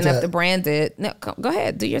 what's crazy wrong with enough that? to brand it. No, go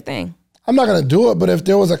ahead, do your thing. I'm not gonna do it, but if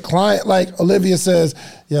there was a client like Olivia says,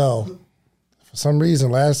 yo, for some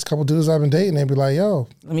reason, last couple dudes I've been dating, they'd be like, yo,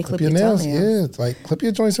 let me clip your nails. toenails. Yeah, it's like clip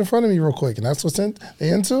your joints in front of me real quick, and that's what's they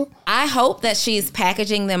into. I hope that she's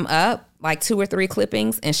packaging them up like 2 or 3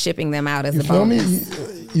 clippings and shipping them out as You a feel me?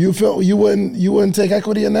 bonus. You feel you wouldn't take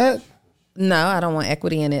equity in that? No, I don't want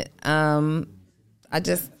equity in it. I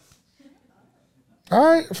just All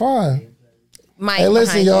right, fine. Mike. Hey,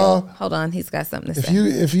 listen, behind you. y'all. Hold on, he's got something to If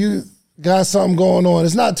say. you got something going on,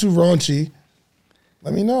 it's not too raunchy.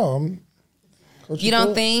 Let me know. I'm Coach You don't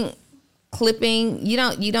Cool. think clipping? You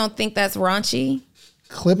don't think that's raunchy?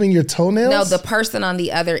 Clipping your toenails? No, the person on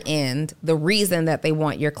the other end. The reason that they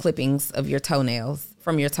want your clippings of your toenails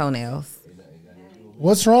from your toenails.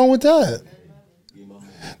 What's wrong with that?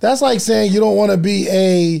 That's like saying you don't want to be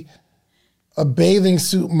a bathing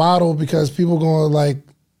suit model because people going to like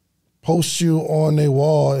post you on their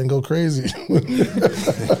wall and go crazy.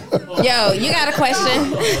 Yo, you got a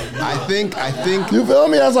question? I think You feel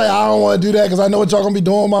me? I was like, I don't want to do that because I know what y'all gonna be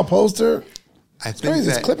doing on my poster. I It's think crazy.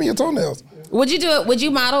 It's that clipping your toenails. Would you do it? Would you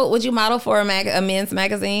model for a men's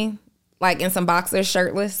magazine, like in some boxers,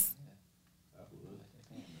 shirtless?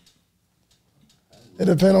 It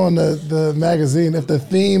depends on the magazine. If the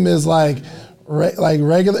theme is like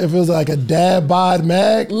regular, if it was like a dad bod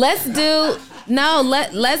mag, Let's do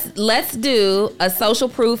a social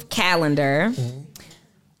proof calendar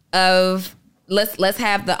of let's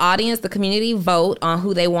have the audience, the community vote on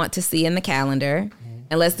who they want to see in the calendar.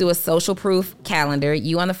 And let's do a social proof calendar.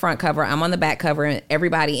 You on the front cover, I'm on the back cover, and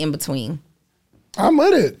everybody in between. I'm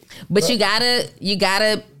with it. But you gotta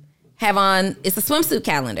have on, it's a swimsuit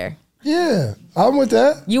calendar. Yeah, I'm with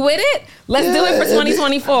that. You with it? Let's do it for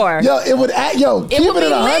 2024. Yo, it would act. Yo, keep would it be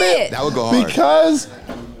at 100. lit. That would go hard.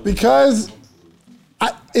 Because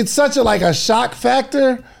it's such a shock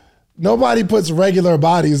factor. Nobody puts regular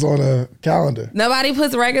bodies on a calendar. Nobody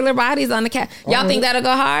puts regular bodies on the Y'all think that'll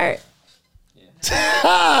go hard?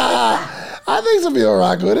 I think some people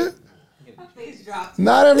rock with it.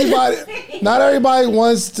 Not everybody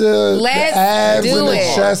wants to Let's the abs do and the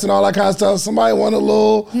it. chest and all that kind of stuff. Somebody want a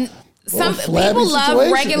little. Some flabby people love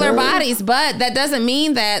situation, regular man. bodies, but that doesn't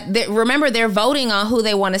mean that. Remember, they're voting on who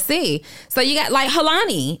they want to see. So you got like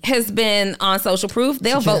Halani has been on Social Proof.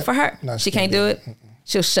 They'll vote for her. No, she can't do it.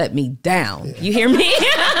 She'll shut me down. Yeah. You hear me?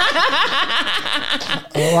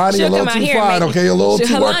 Ronnie, a little too fried, okay? A little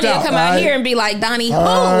too worked out. Halani will come out here and be like, Donni, who?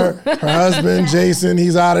 Her husband, Jason,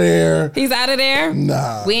 he's out of there. He's out of there?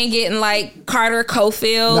 Nah. We ain't getting like Carter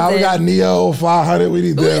Cofield. Now we got Neo 500. We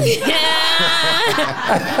need them.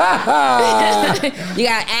 You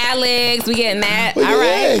got Alex. We getting that. Well, all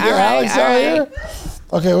right. yeah, All right. Alex All out right. here.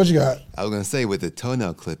 Okay, what you got? I was gonna say with the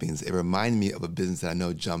toenail clippings, it reminded me of a business that I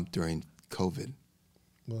know jumped during COVID.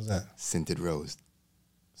 What was that? Scented Rose.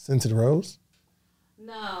 Scented Rose?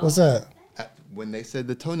 No. What's that? When they said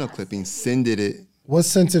the toenail clippings, scented it. What's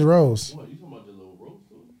Scented Rose? What, you talking about the little rose?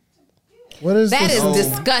 What is That this? is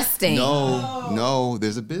disgusting. No,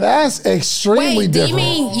 there's a business. That's extremely Wait, do you different.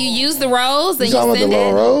 mean you use the rose and You talking about the send little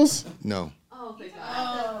it? rose? No.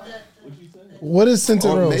 What is Scented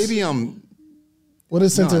Or Rose? maybe What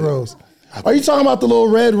is Scented No, Rose? Are you talking about the little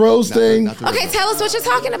red rose thing? not the Okay, rose. tell us what you're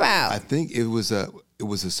talking about. I think it was a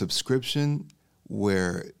subscription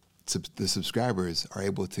where the subscribers are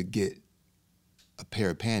able to get a pair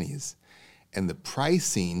of panties, and the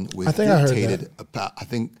pricing was I think I heard dictated that. about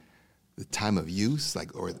the time of use,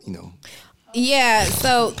 Yeah,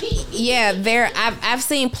 so I've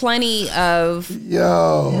seen plenty of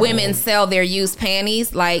Yo. women sell their used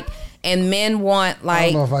panties, and men want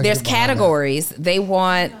know if I there's get behind categories. They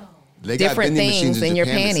want They got different vending machines things in your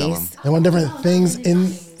Japan to sell panties. them. They want different things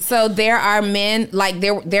in. So there are men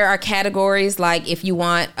there are categories like if you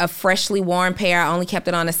want a freshly worn pair, I only kept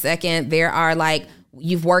it on a second. There are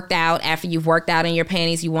you've worked out, after you've worked out in your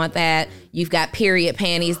panties, you want that. You've got period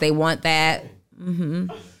panties, they want that. Mm-hmm.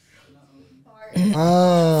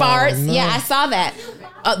 Farts, no. yeah, I saw that.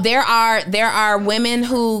 There are women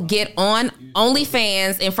who get on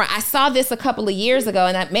OnlyFans in front. I saw this a couple of years ago,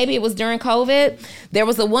 and maybe it was during COVID. There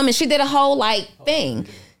was a woman. She did a whole thing.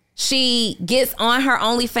 She gets on her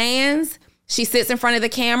OnlyFans. She sits in front of the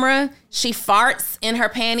camera. She farts in her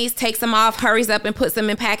panties, takes them off, hurries up and puts them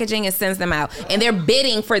in packaging and sends them out. And they're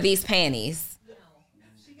bidding for these panties.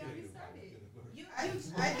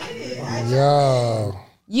 Yo.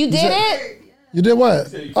 You did it? You did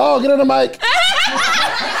what? Oh, get on the mic.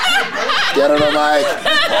 Get on the mic.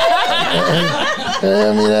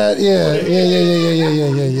 I mean that. Yeah.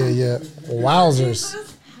 Wowzers.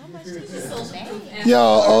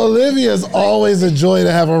 Yo, Olivia's always a joy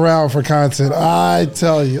to have around for content. I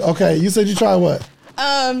tell you. Okay, you said you tried what?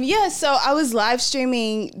 Yeah, so I was live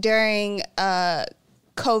streaming during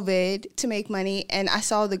COVID to make money, and I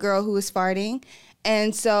saw the girl who was farting,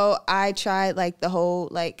 and so I tried the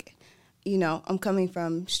whole I'm coming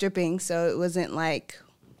from stripping, so it wasn't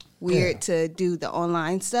weird to do the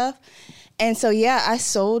online stuff. And so, yeah, I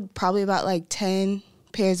sold probably about like 10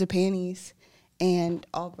 pairs of panties and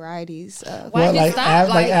all varieties of. Why'd you stop?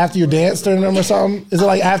 Like after you danced in them or something? Is it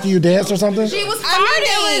like after you danced or something? She was farting.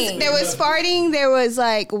 I mean, there was farting. There was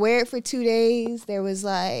like wear it for 2 days. There was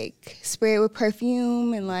like spray it with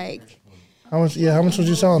perfume and like. How much was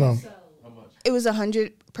you selling them? It was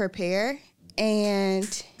 $100 per pair,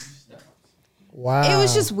 and wow, it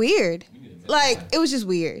was just weird. Like it was just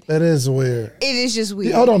weird. That is weird. It is just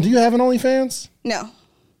weird. Hold on, do you have an OnlyFans? No.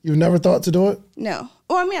 You've never thought to do it? No.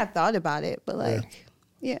 Well, I mean, I thought about it, but like,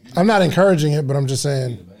 yeah. I'm not encouraging it, but I'm just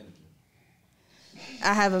saying.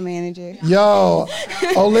 I have a manager. Yo,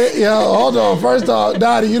 hold on. First off,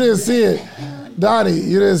 Donni, you didn't see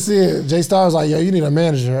it. Jay Star was like, yo, you need a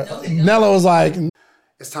manager. Nella was like,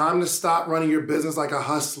 it's time to stop running your business like a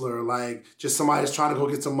hustler, like just somebody that's trying to go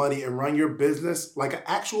get some money, and run your business like an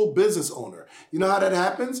actual business owner. You know how that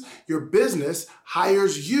happens? Your business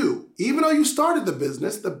hires you. Even though you started the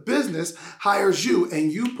business hires you,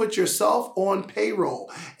 and you put yourself on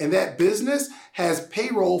payroll. And that business has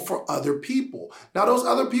payroll for other people. Now, those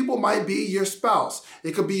other people might be your spouse.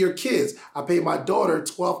 It could be your kids. I pay my daughter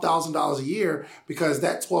 $12,000 a year because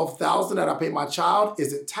that $12,000 that I pay my child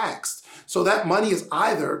isn't taxed. So that money is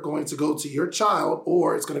either going to go to your child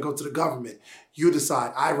or it's going to go to the government. You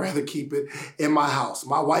decide. I'd rather keep it in my house.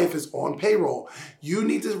 My wife is on payroll. You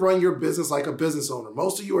need to run your business like a business owner.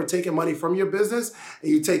 Most of you are taking money from your business, and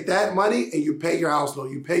you take that money and you pay your house note,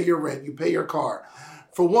 you pay your rent, you pay your car.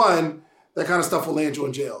 For one, that kind of stuff will land you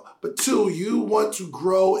in jail. But two, you want to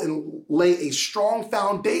grow and lay a strong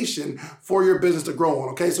foundation for your business to grow on,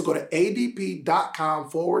 okay? So go to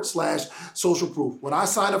adp.com/social proof. When I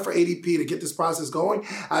signed up for ADP to get this process going,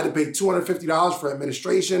 I had to pay $250 for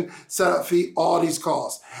administration, setup fee, all these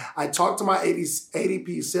costs. I talked to my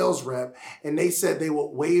ADP sales rep, and they said they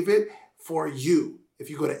will waive it for you if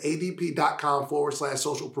you go to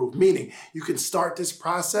adp.com/social proof, meaning you can start this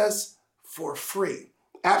process for free.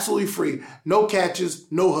 Absolutely free. No catches,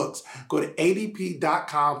 no hooks. Go to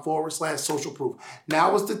adp.com/social proof.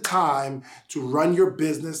 Now is the time to run your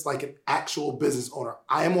business like an actual business owner.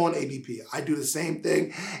 I am on ADP. I do the same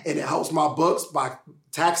thing, and it helps my books by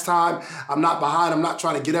tax time. I'm not behind. I'm not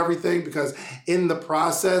trying to get everything, because in the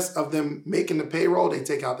process of them making the payroll, they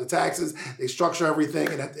take out the taxes, they structure everything,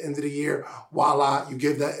 and at the end of the year, voila, you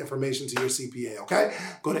give that information to your CPA, okay?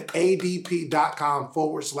 Go to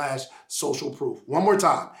adp.com/social proof. One more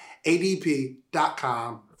time,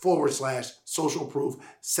 adp.com/social proof.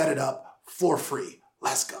 Set it up for free.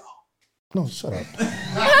 Let's go. No, shut up.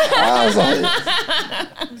 I was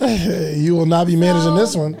like, you will not be managing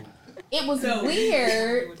this one. It was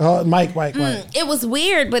weird. Mike. It was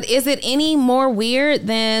weird, but is it any more weird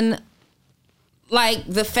than like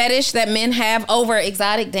the fetish that men have over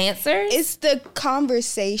exotic dancers? It's the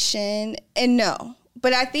conversation, and no.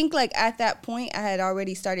 But I think like at that point, I had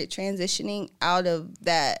already started transitioning out of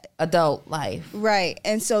that adult life. Right.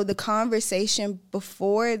 And so the conversation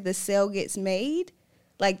before the sale gets made,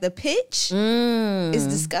 like the pitch, is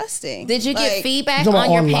disgusting. Did you get feedback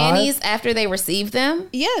on your panties after they received them?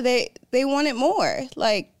 Yeah, they wanted more.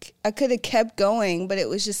 Like I could have kept going, but it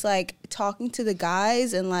was just like talking to the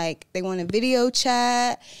guys, and like they want to video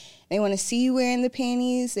chat. They want to see you wearing the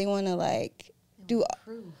panties. They want to like do.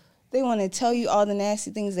 They want to tell you all the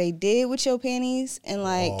nasty things they did with your panties, and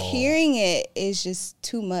like hearing it is just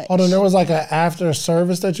too much. Hold on, there was like an after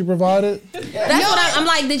service that you provided? That's what I'm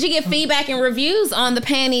like. Did you get feedback and reviews on the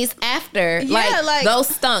panties after? Yeah, like those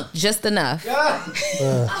stunk just enough. No,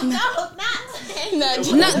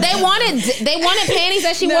 they wanted panties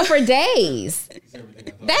that she wore for days.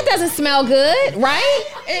 That doesn't smell good, right?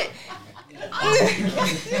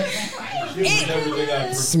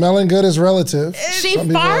 Smelling good is relative. She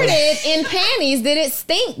farted in panties. Did it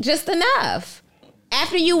stink just enough?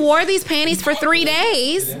 After you wore these panties for 3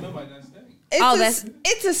 days.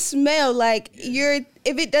 It's a smell. Like if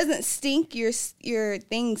it doesn't stink, your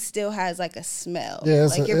thing still has like a smell. Yeah,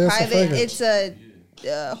 like your private. It's a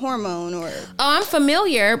hormone or. Oh, I'm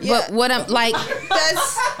familiar, but what I'm like,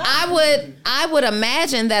 I would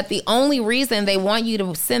imagine that the only reason they want you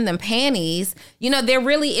to send them panties, there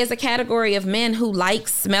really is a category of men who like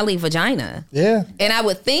smelly vagina. Yeah. And I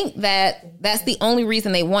would think that that's the only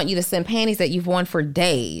reason they want you to send panties that you've worn for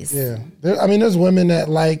days. Yeah. There's women that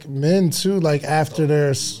like men too, like after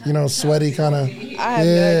their, sweaty kind of. I have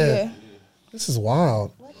no idea. This is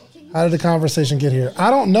wild. How did the conversation get here? I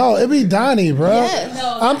don't know. It be Donni, bro. Yes.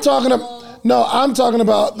 I'm talking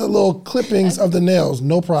about the little clippings of the nails.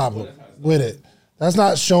 No problem with it. That's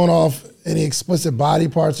not showing off any explicit body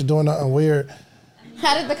parts or doing nothing weird.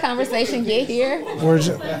 How did the conversation get here? We're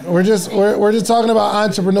just talking about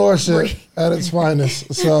entrepreneurship at its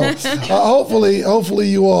finest. So hopefully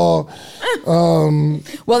you all.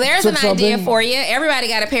 Well, there's an took idea something. for you. Everybody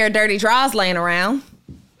got a pair of dirty drawers laying around.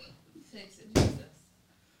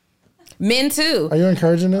 Men too. Are you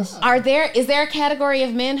encouraging this? Is there a category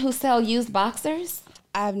of men who sell used boxers?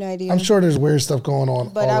 I have no idea. I'm sure there's weird stuff going on.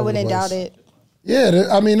 But all I over the wouldn't place. doubt it. Yeah,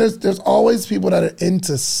 there's always people that are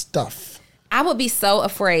into stuff. I would be so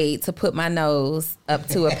afraid to put my nose up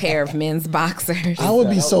to a pair of men's boxers. I would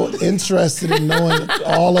be so interested in knowing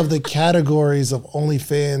all of the categories of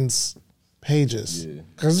OnlyFans pages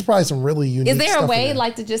because there's probably some really unique. Is there a stuff way in there.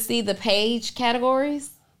 like to just see the page categories?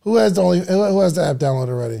 Who has the app downloaded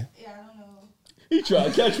already? He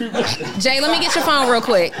tried to catch me. Jay, let me get your phone real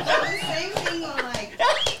quick. Same thing on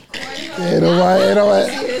like.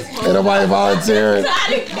 Ain't nobody volunteering.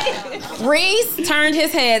 Reese turned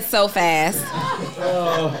his head so fast.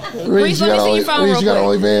 Reese, you let me see your got phone real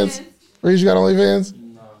OnlyFans? Reese, you got OnlyFans?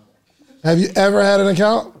 No. Have you ever had an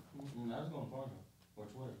account?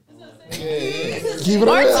 Keep it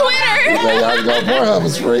Or on Twitter. Y'all go to Pornhub.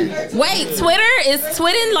 It's free. Wait, Twitter is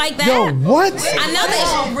twitting like that? Yo, what? I know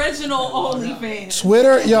that. Original OnlyFans.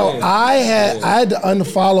 Twitter, I had to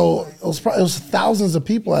unfollow. It was thousands of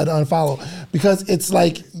people I had to unfollow because it's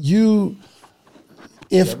like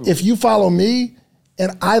if you follow me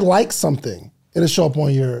and I like something, it'll show up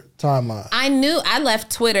on your timeline. I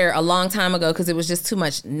left Twitter a long time ago because it was just too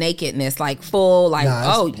much nakedness, like full, like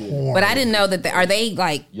porn. But I didn't know that. Are they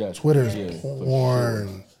like? Yeah, Twitter's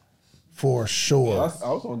porn for sure. I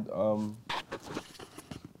was on.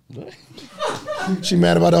 She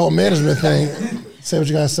mad about the whole management thing. Say what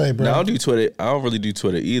you gotta say, bro. No, I don't do Twitter. I don't really do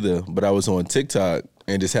Twitter either. But I was on TikTok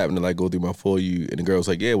and just happened to like go through my For You, and the girl was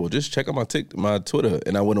like, "Yeah, well, just check out my Twitter."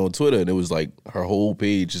 And I went on Twitter, and it was like her whole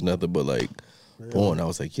page is nothing but like porn. I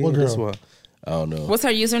was like, "Yeah, What that's girl? why." I don't know. What's her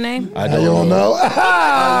username? I You don't don't know. know?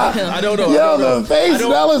 I don't know. Yo, the face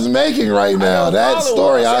Bella's making right now. That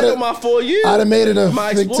story, I'd I'd have made it a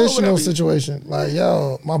My Explorer, fictional whatever. situation. Like,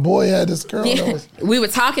 yo, my boy had this girl. That Yeah, was, we were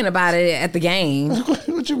talking about it at the game.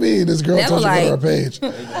 what you mean? This girl That told was you to go like-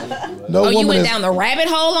 to her page. No Oh, you woman went has, down the rabbit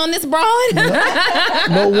hole on this broad?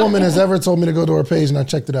 no woman has ever told me to go to her page, and I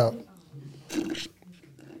checked it out.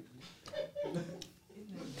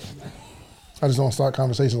 I just don't start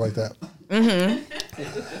conversations like that.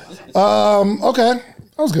 Okay,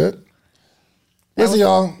 that was good. Listen,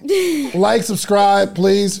 y'all, like, subscribe,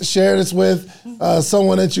 please. Share this with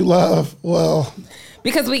someone that you love. Well,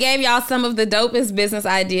 Because we gave y'all some of the dopest business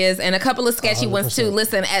ideas and a couple of sketchy ones too. 100%.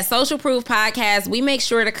 Listen, at Social Proof Podcast, we make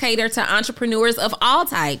sure to cater to entrepreneurs of all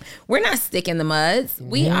type. We're not sticking the muds.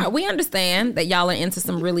 We understand that y'all are into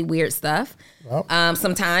some really weird stuff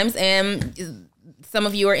sometimes, and some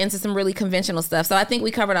of you are into some really conventional stuff. So I think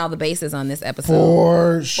we covered all the bases on this episode.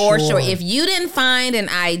 for sure. For sure. If you didn't find an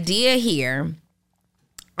idea here,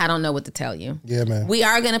 I don't know what to tell you. Yeah, man. We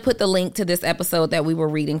are going to put the link to this episode that we were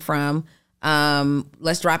reading from.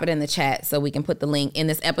 Let's drop it in the chat so we can put the link in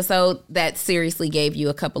this episode that seriously gave you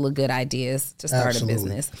a couple of good ideas to start Absolutely. a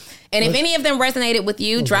business. And if any of them resonated with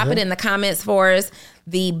you, drop it in the comments for us.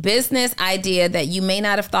 The business idea that you may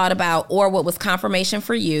not have thought about or what was confirmation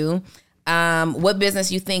for you. What business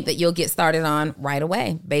you think that you'll get started on right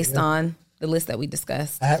away based on the list that we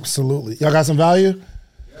discussed. Absolutely. Y'all got some value?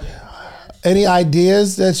 Any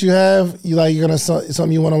ideas that you have? You're gonna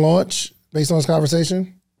something you want to launch based on this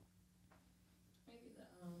conversation?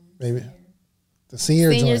 Maybe the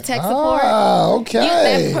senior joint. tech support. Ah,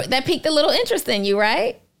 okay. That piqued a little interest in you,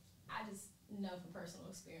 right? I just know from personal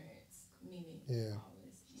experience, meaning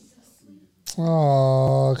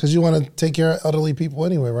Oh, because you want to take care of elderly people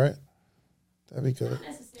anyway, right? That'd be good.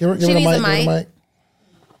 Give her She the needs a mic. Give her the mic.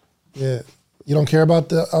 Yeah. You don't care about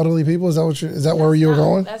the elderly people? Is that where you were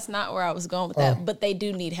going? That's not where I was going with that. But they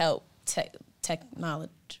do need help.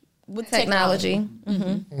 Technology. With Technology.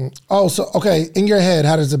 Oh, so okay. In your head,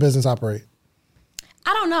 how does the business operate?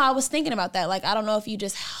 I don't know. I was thinking about that. Like, I don't know if you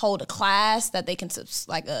just hold a class that they can,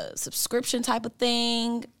 like a subscription type of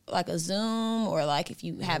thing, like a Zoom, or like if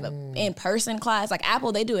you have an in-person class. Like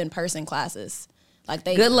Apple, they do in-person classes. Like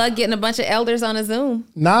they Good luck getting a bunch of elders on a Zoom.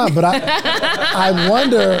 Nah, but I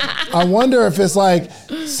wonder if it's like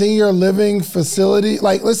senior living facility.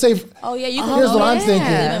 Like, let's say, Oh yeah, you can. here's what I'm Live in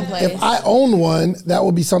thinking. place. If I own one, that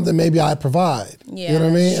would be something maybe I provide. Yeah, You know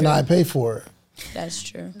what I that's mean? And true. I pay for it. That's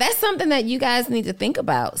true. That's something that you guys need to think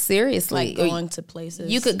about seriously. Like going to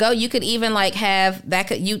places. You could go. You could even like have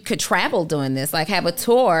that. You could travel doing this. Like have a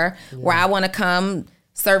tour where I want to come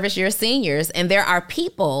service your seniors, and there are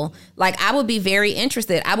people like I would be very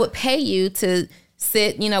interested. I would pay you to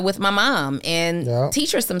sit, with my mom and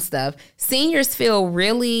teach her some stuff. Seniors feel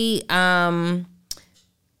really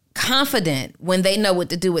confident when they know what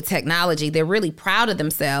to do with technology. They're really proud of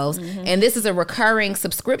themselves. And this is a recurring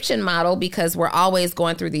subscription model because we're always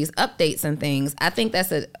going through these updates and things. I think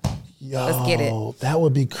that's let's get it. That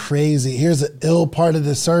would be crazy. Here's an ill part of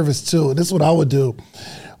this service too. This is what I would do.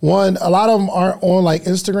 One, a lot of them aren't on like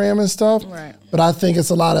Instagram and stuff, Right. but I think it's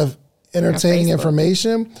a lot of entertaining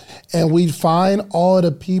information, and we'd find all of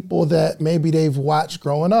the people that maybe they've watched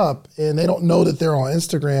growing up and they don't know that they're on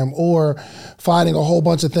Instagram, or finding a whole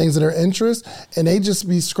bunch of things that are interest, and they just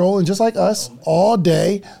be scrolling just like us all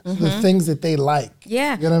day, the things that they like.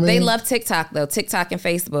 Yeah. You know what I mean? They love TikTok though, TikTok and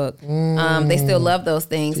Facebook. They still love those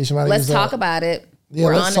things. Let's talk about it. Yeah,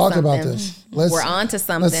 let's talk about this. We're on to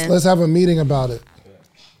something. Let's have a meeting about it.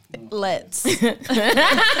 Let's. This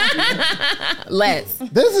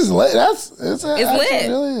is lit. It's lit.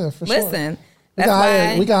 Really, for Listen,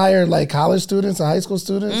 sure. We can hire like college students and high school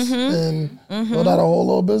students and build out a whole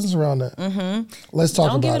little business around that. Let's talk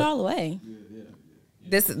about it. Don't give it all away.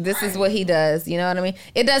 This is what he does. You know what I mean?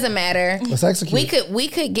 It doesn't matter. Let's execute. We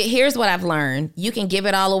could get. Here's what I've learned. You can give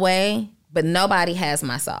it all away, but nobody has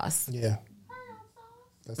my sauce. Yeah.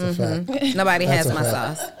 That's a fact. Nobody has my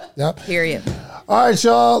sauce. Yep. Period. All right,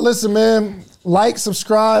 y'all. Listen, man. Like,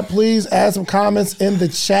 subscribe, please. Add some comments in the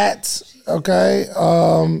chat, okay?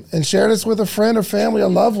 And share this with a friend or family or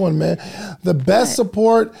loved one, man. The best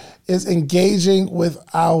support is engaging with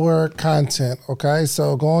our content, okay?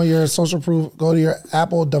 So go on your social proof, go to your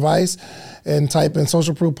Apple device and type in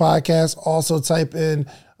Social Proof Podcast. Also type in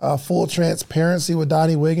Full Transparency with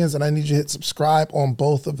Donni Wiggins, and I need you to hit subscribe on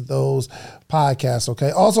both of those podcasts,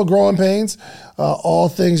 okay? Also, Growing Pains, all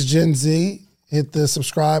things Gen Z. Hit the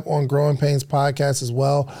subscribe on Growing Pains podcast as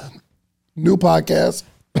well. New podcast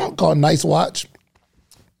called Nice Watch.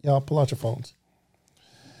 Y'all pull out your phones.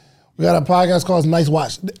 We got a podcast called Nice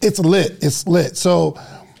Watch. It's lit. It's lit. So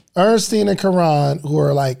Ernestine and Karan, who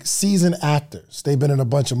are like seasoned actors, they've been in a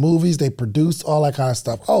bunch of movies. They produced all that kind of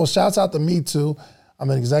stuff. Oh, shouts out to me too. I'm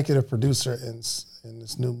an executive producer in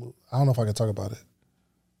this new movie. I don't know if I can talk about it.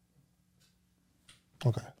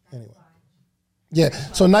 Okay. Anyway. Yeah.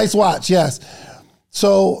 So Nice Watch. Yes.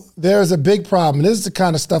 So there's a big problem. This is the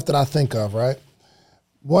kind of stuff that I think of, right?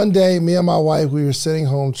 One day, me and my wife, we were sitting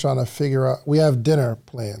home trying to figure out, we have dinner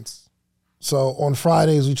plans. So on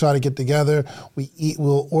Fridays, we try to get together,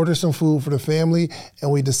 we'll order some food for the family,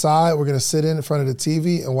 and we decide we're going to sit in front of the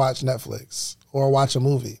TV and watch Netflix or watch a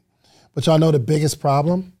movie. But y'all know the biggest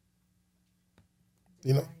problem?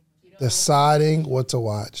 Deciding what to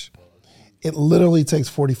watch. It literally takes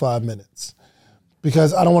 45 minutes.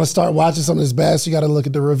 Because I don't want to start watching something that's bad, so you got to look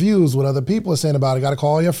at the reviews, what other people are saying about it. Got to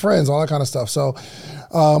call your friends, all that kind of stuff. So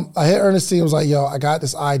I hit Ernestine and was like, yo, I got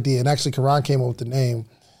this idea. And actually, Karan came up with the name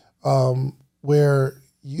where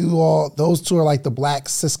those two are like the black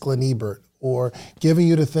Siskel and Ebert, or giving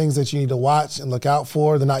you the things that you need to watch and look out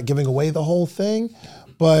for. They're not giving away the whole thing,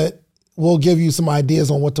 but we'll give you some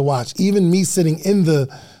ideas on what to watch. Even me sitting in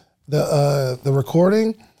the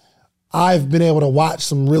recording, I've been able to watch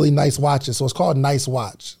some really nice watches. So it's called Nice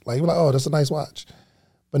Watch. Like, you're like, oh, that's a nice watch.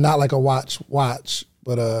 But not like a watch,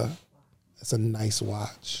 but it's a nice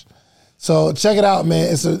watch. So check it out, man.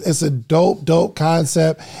 It's a dope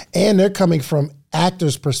concept. And they're coming from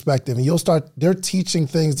actors' perspective. And they're teaching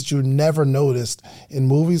things that you never noticed in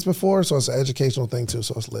movies before. So it's an educational thing too.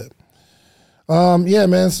 So it's lit. Yeah,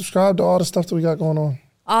 man, subscribe to all the stuff that we got going on.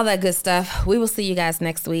 All that good stuff. We will see you guys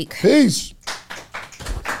next week. Peace.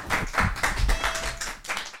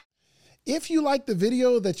 If you like the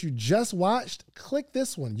video that you just watched, click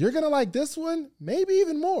this one. You're going to like this one, maybe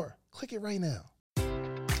even more. Click it right now.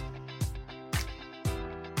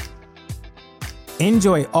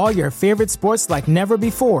 Enjoy all your favorite sports like never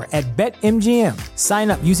before at BetMGM.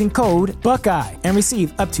 Sign up using code Buckeye and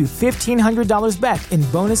receive up to $1,500 back in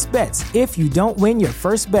bonus bets if you don't win your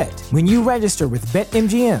first bet. When you register with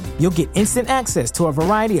BetMGM, you'll get instant access to a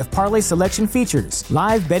variety of parlay selection features,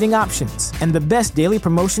 live betting options, and the best daily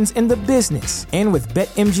promotions in the business. And with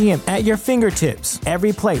BetMGM at your fingertips,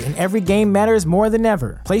 every play and every game matters more than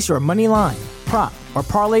ever. Place your money line, prop, or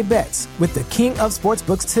parlay bets with the king of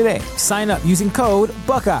sportsbooks today. Sign up using code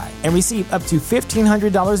Buckeye and receive up to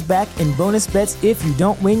 $1,500 back in bonus bets if you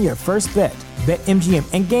don't win your first bet. BetMGM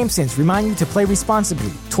and GameSense remind you to play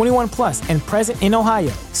responsibly. 21 plus and present in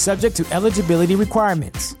Ohio, subject to eligibility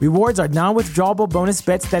requirements. Rewards are non-withdrawable bonus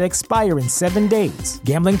bets that expire in 7 days.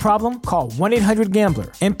 Gambling problem? Call 1-800-GAMBLER.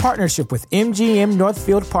 In partnership with MGM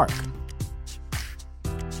Northfield Park.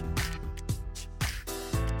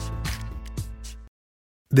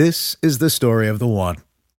 This is the story of the one.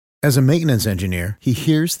 As a maintenance engineer, he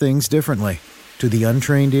hears things differently. To the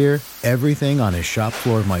untrained ear, everything on his shop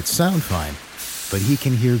floor might sound fine, but he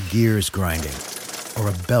can hear gears grinding or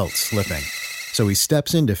a belt slipping. So he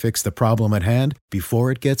steps in to fix the problem at hand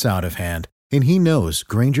before it gets out of hand. And he knows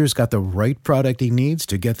Grainger's got the right product he needs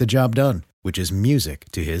to get the job done, which is music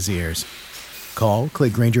to his ears. Call,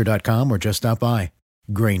 click Grainger.com, or just stop by.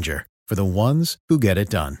 Grainger, for the ones who get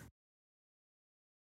it done.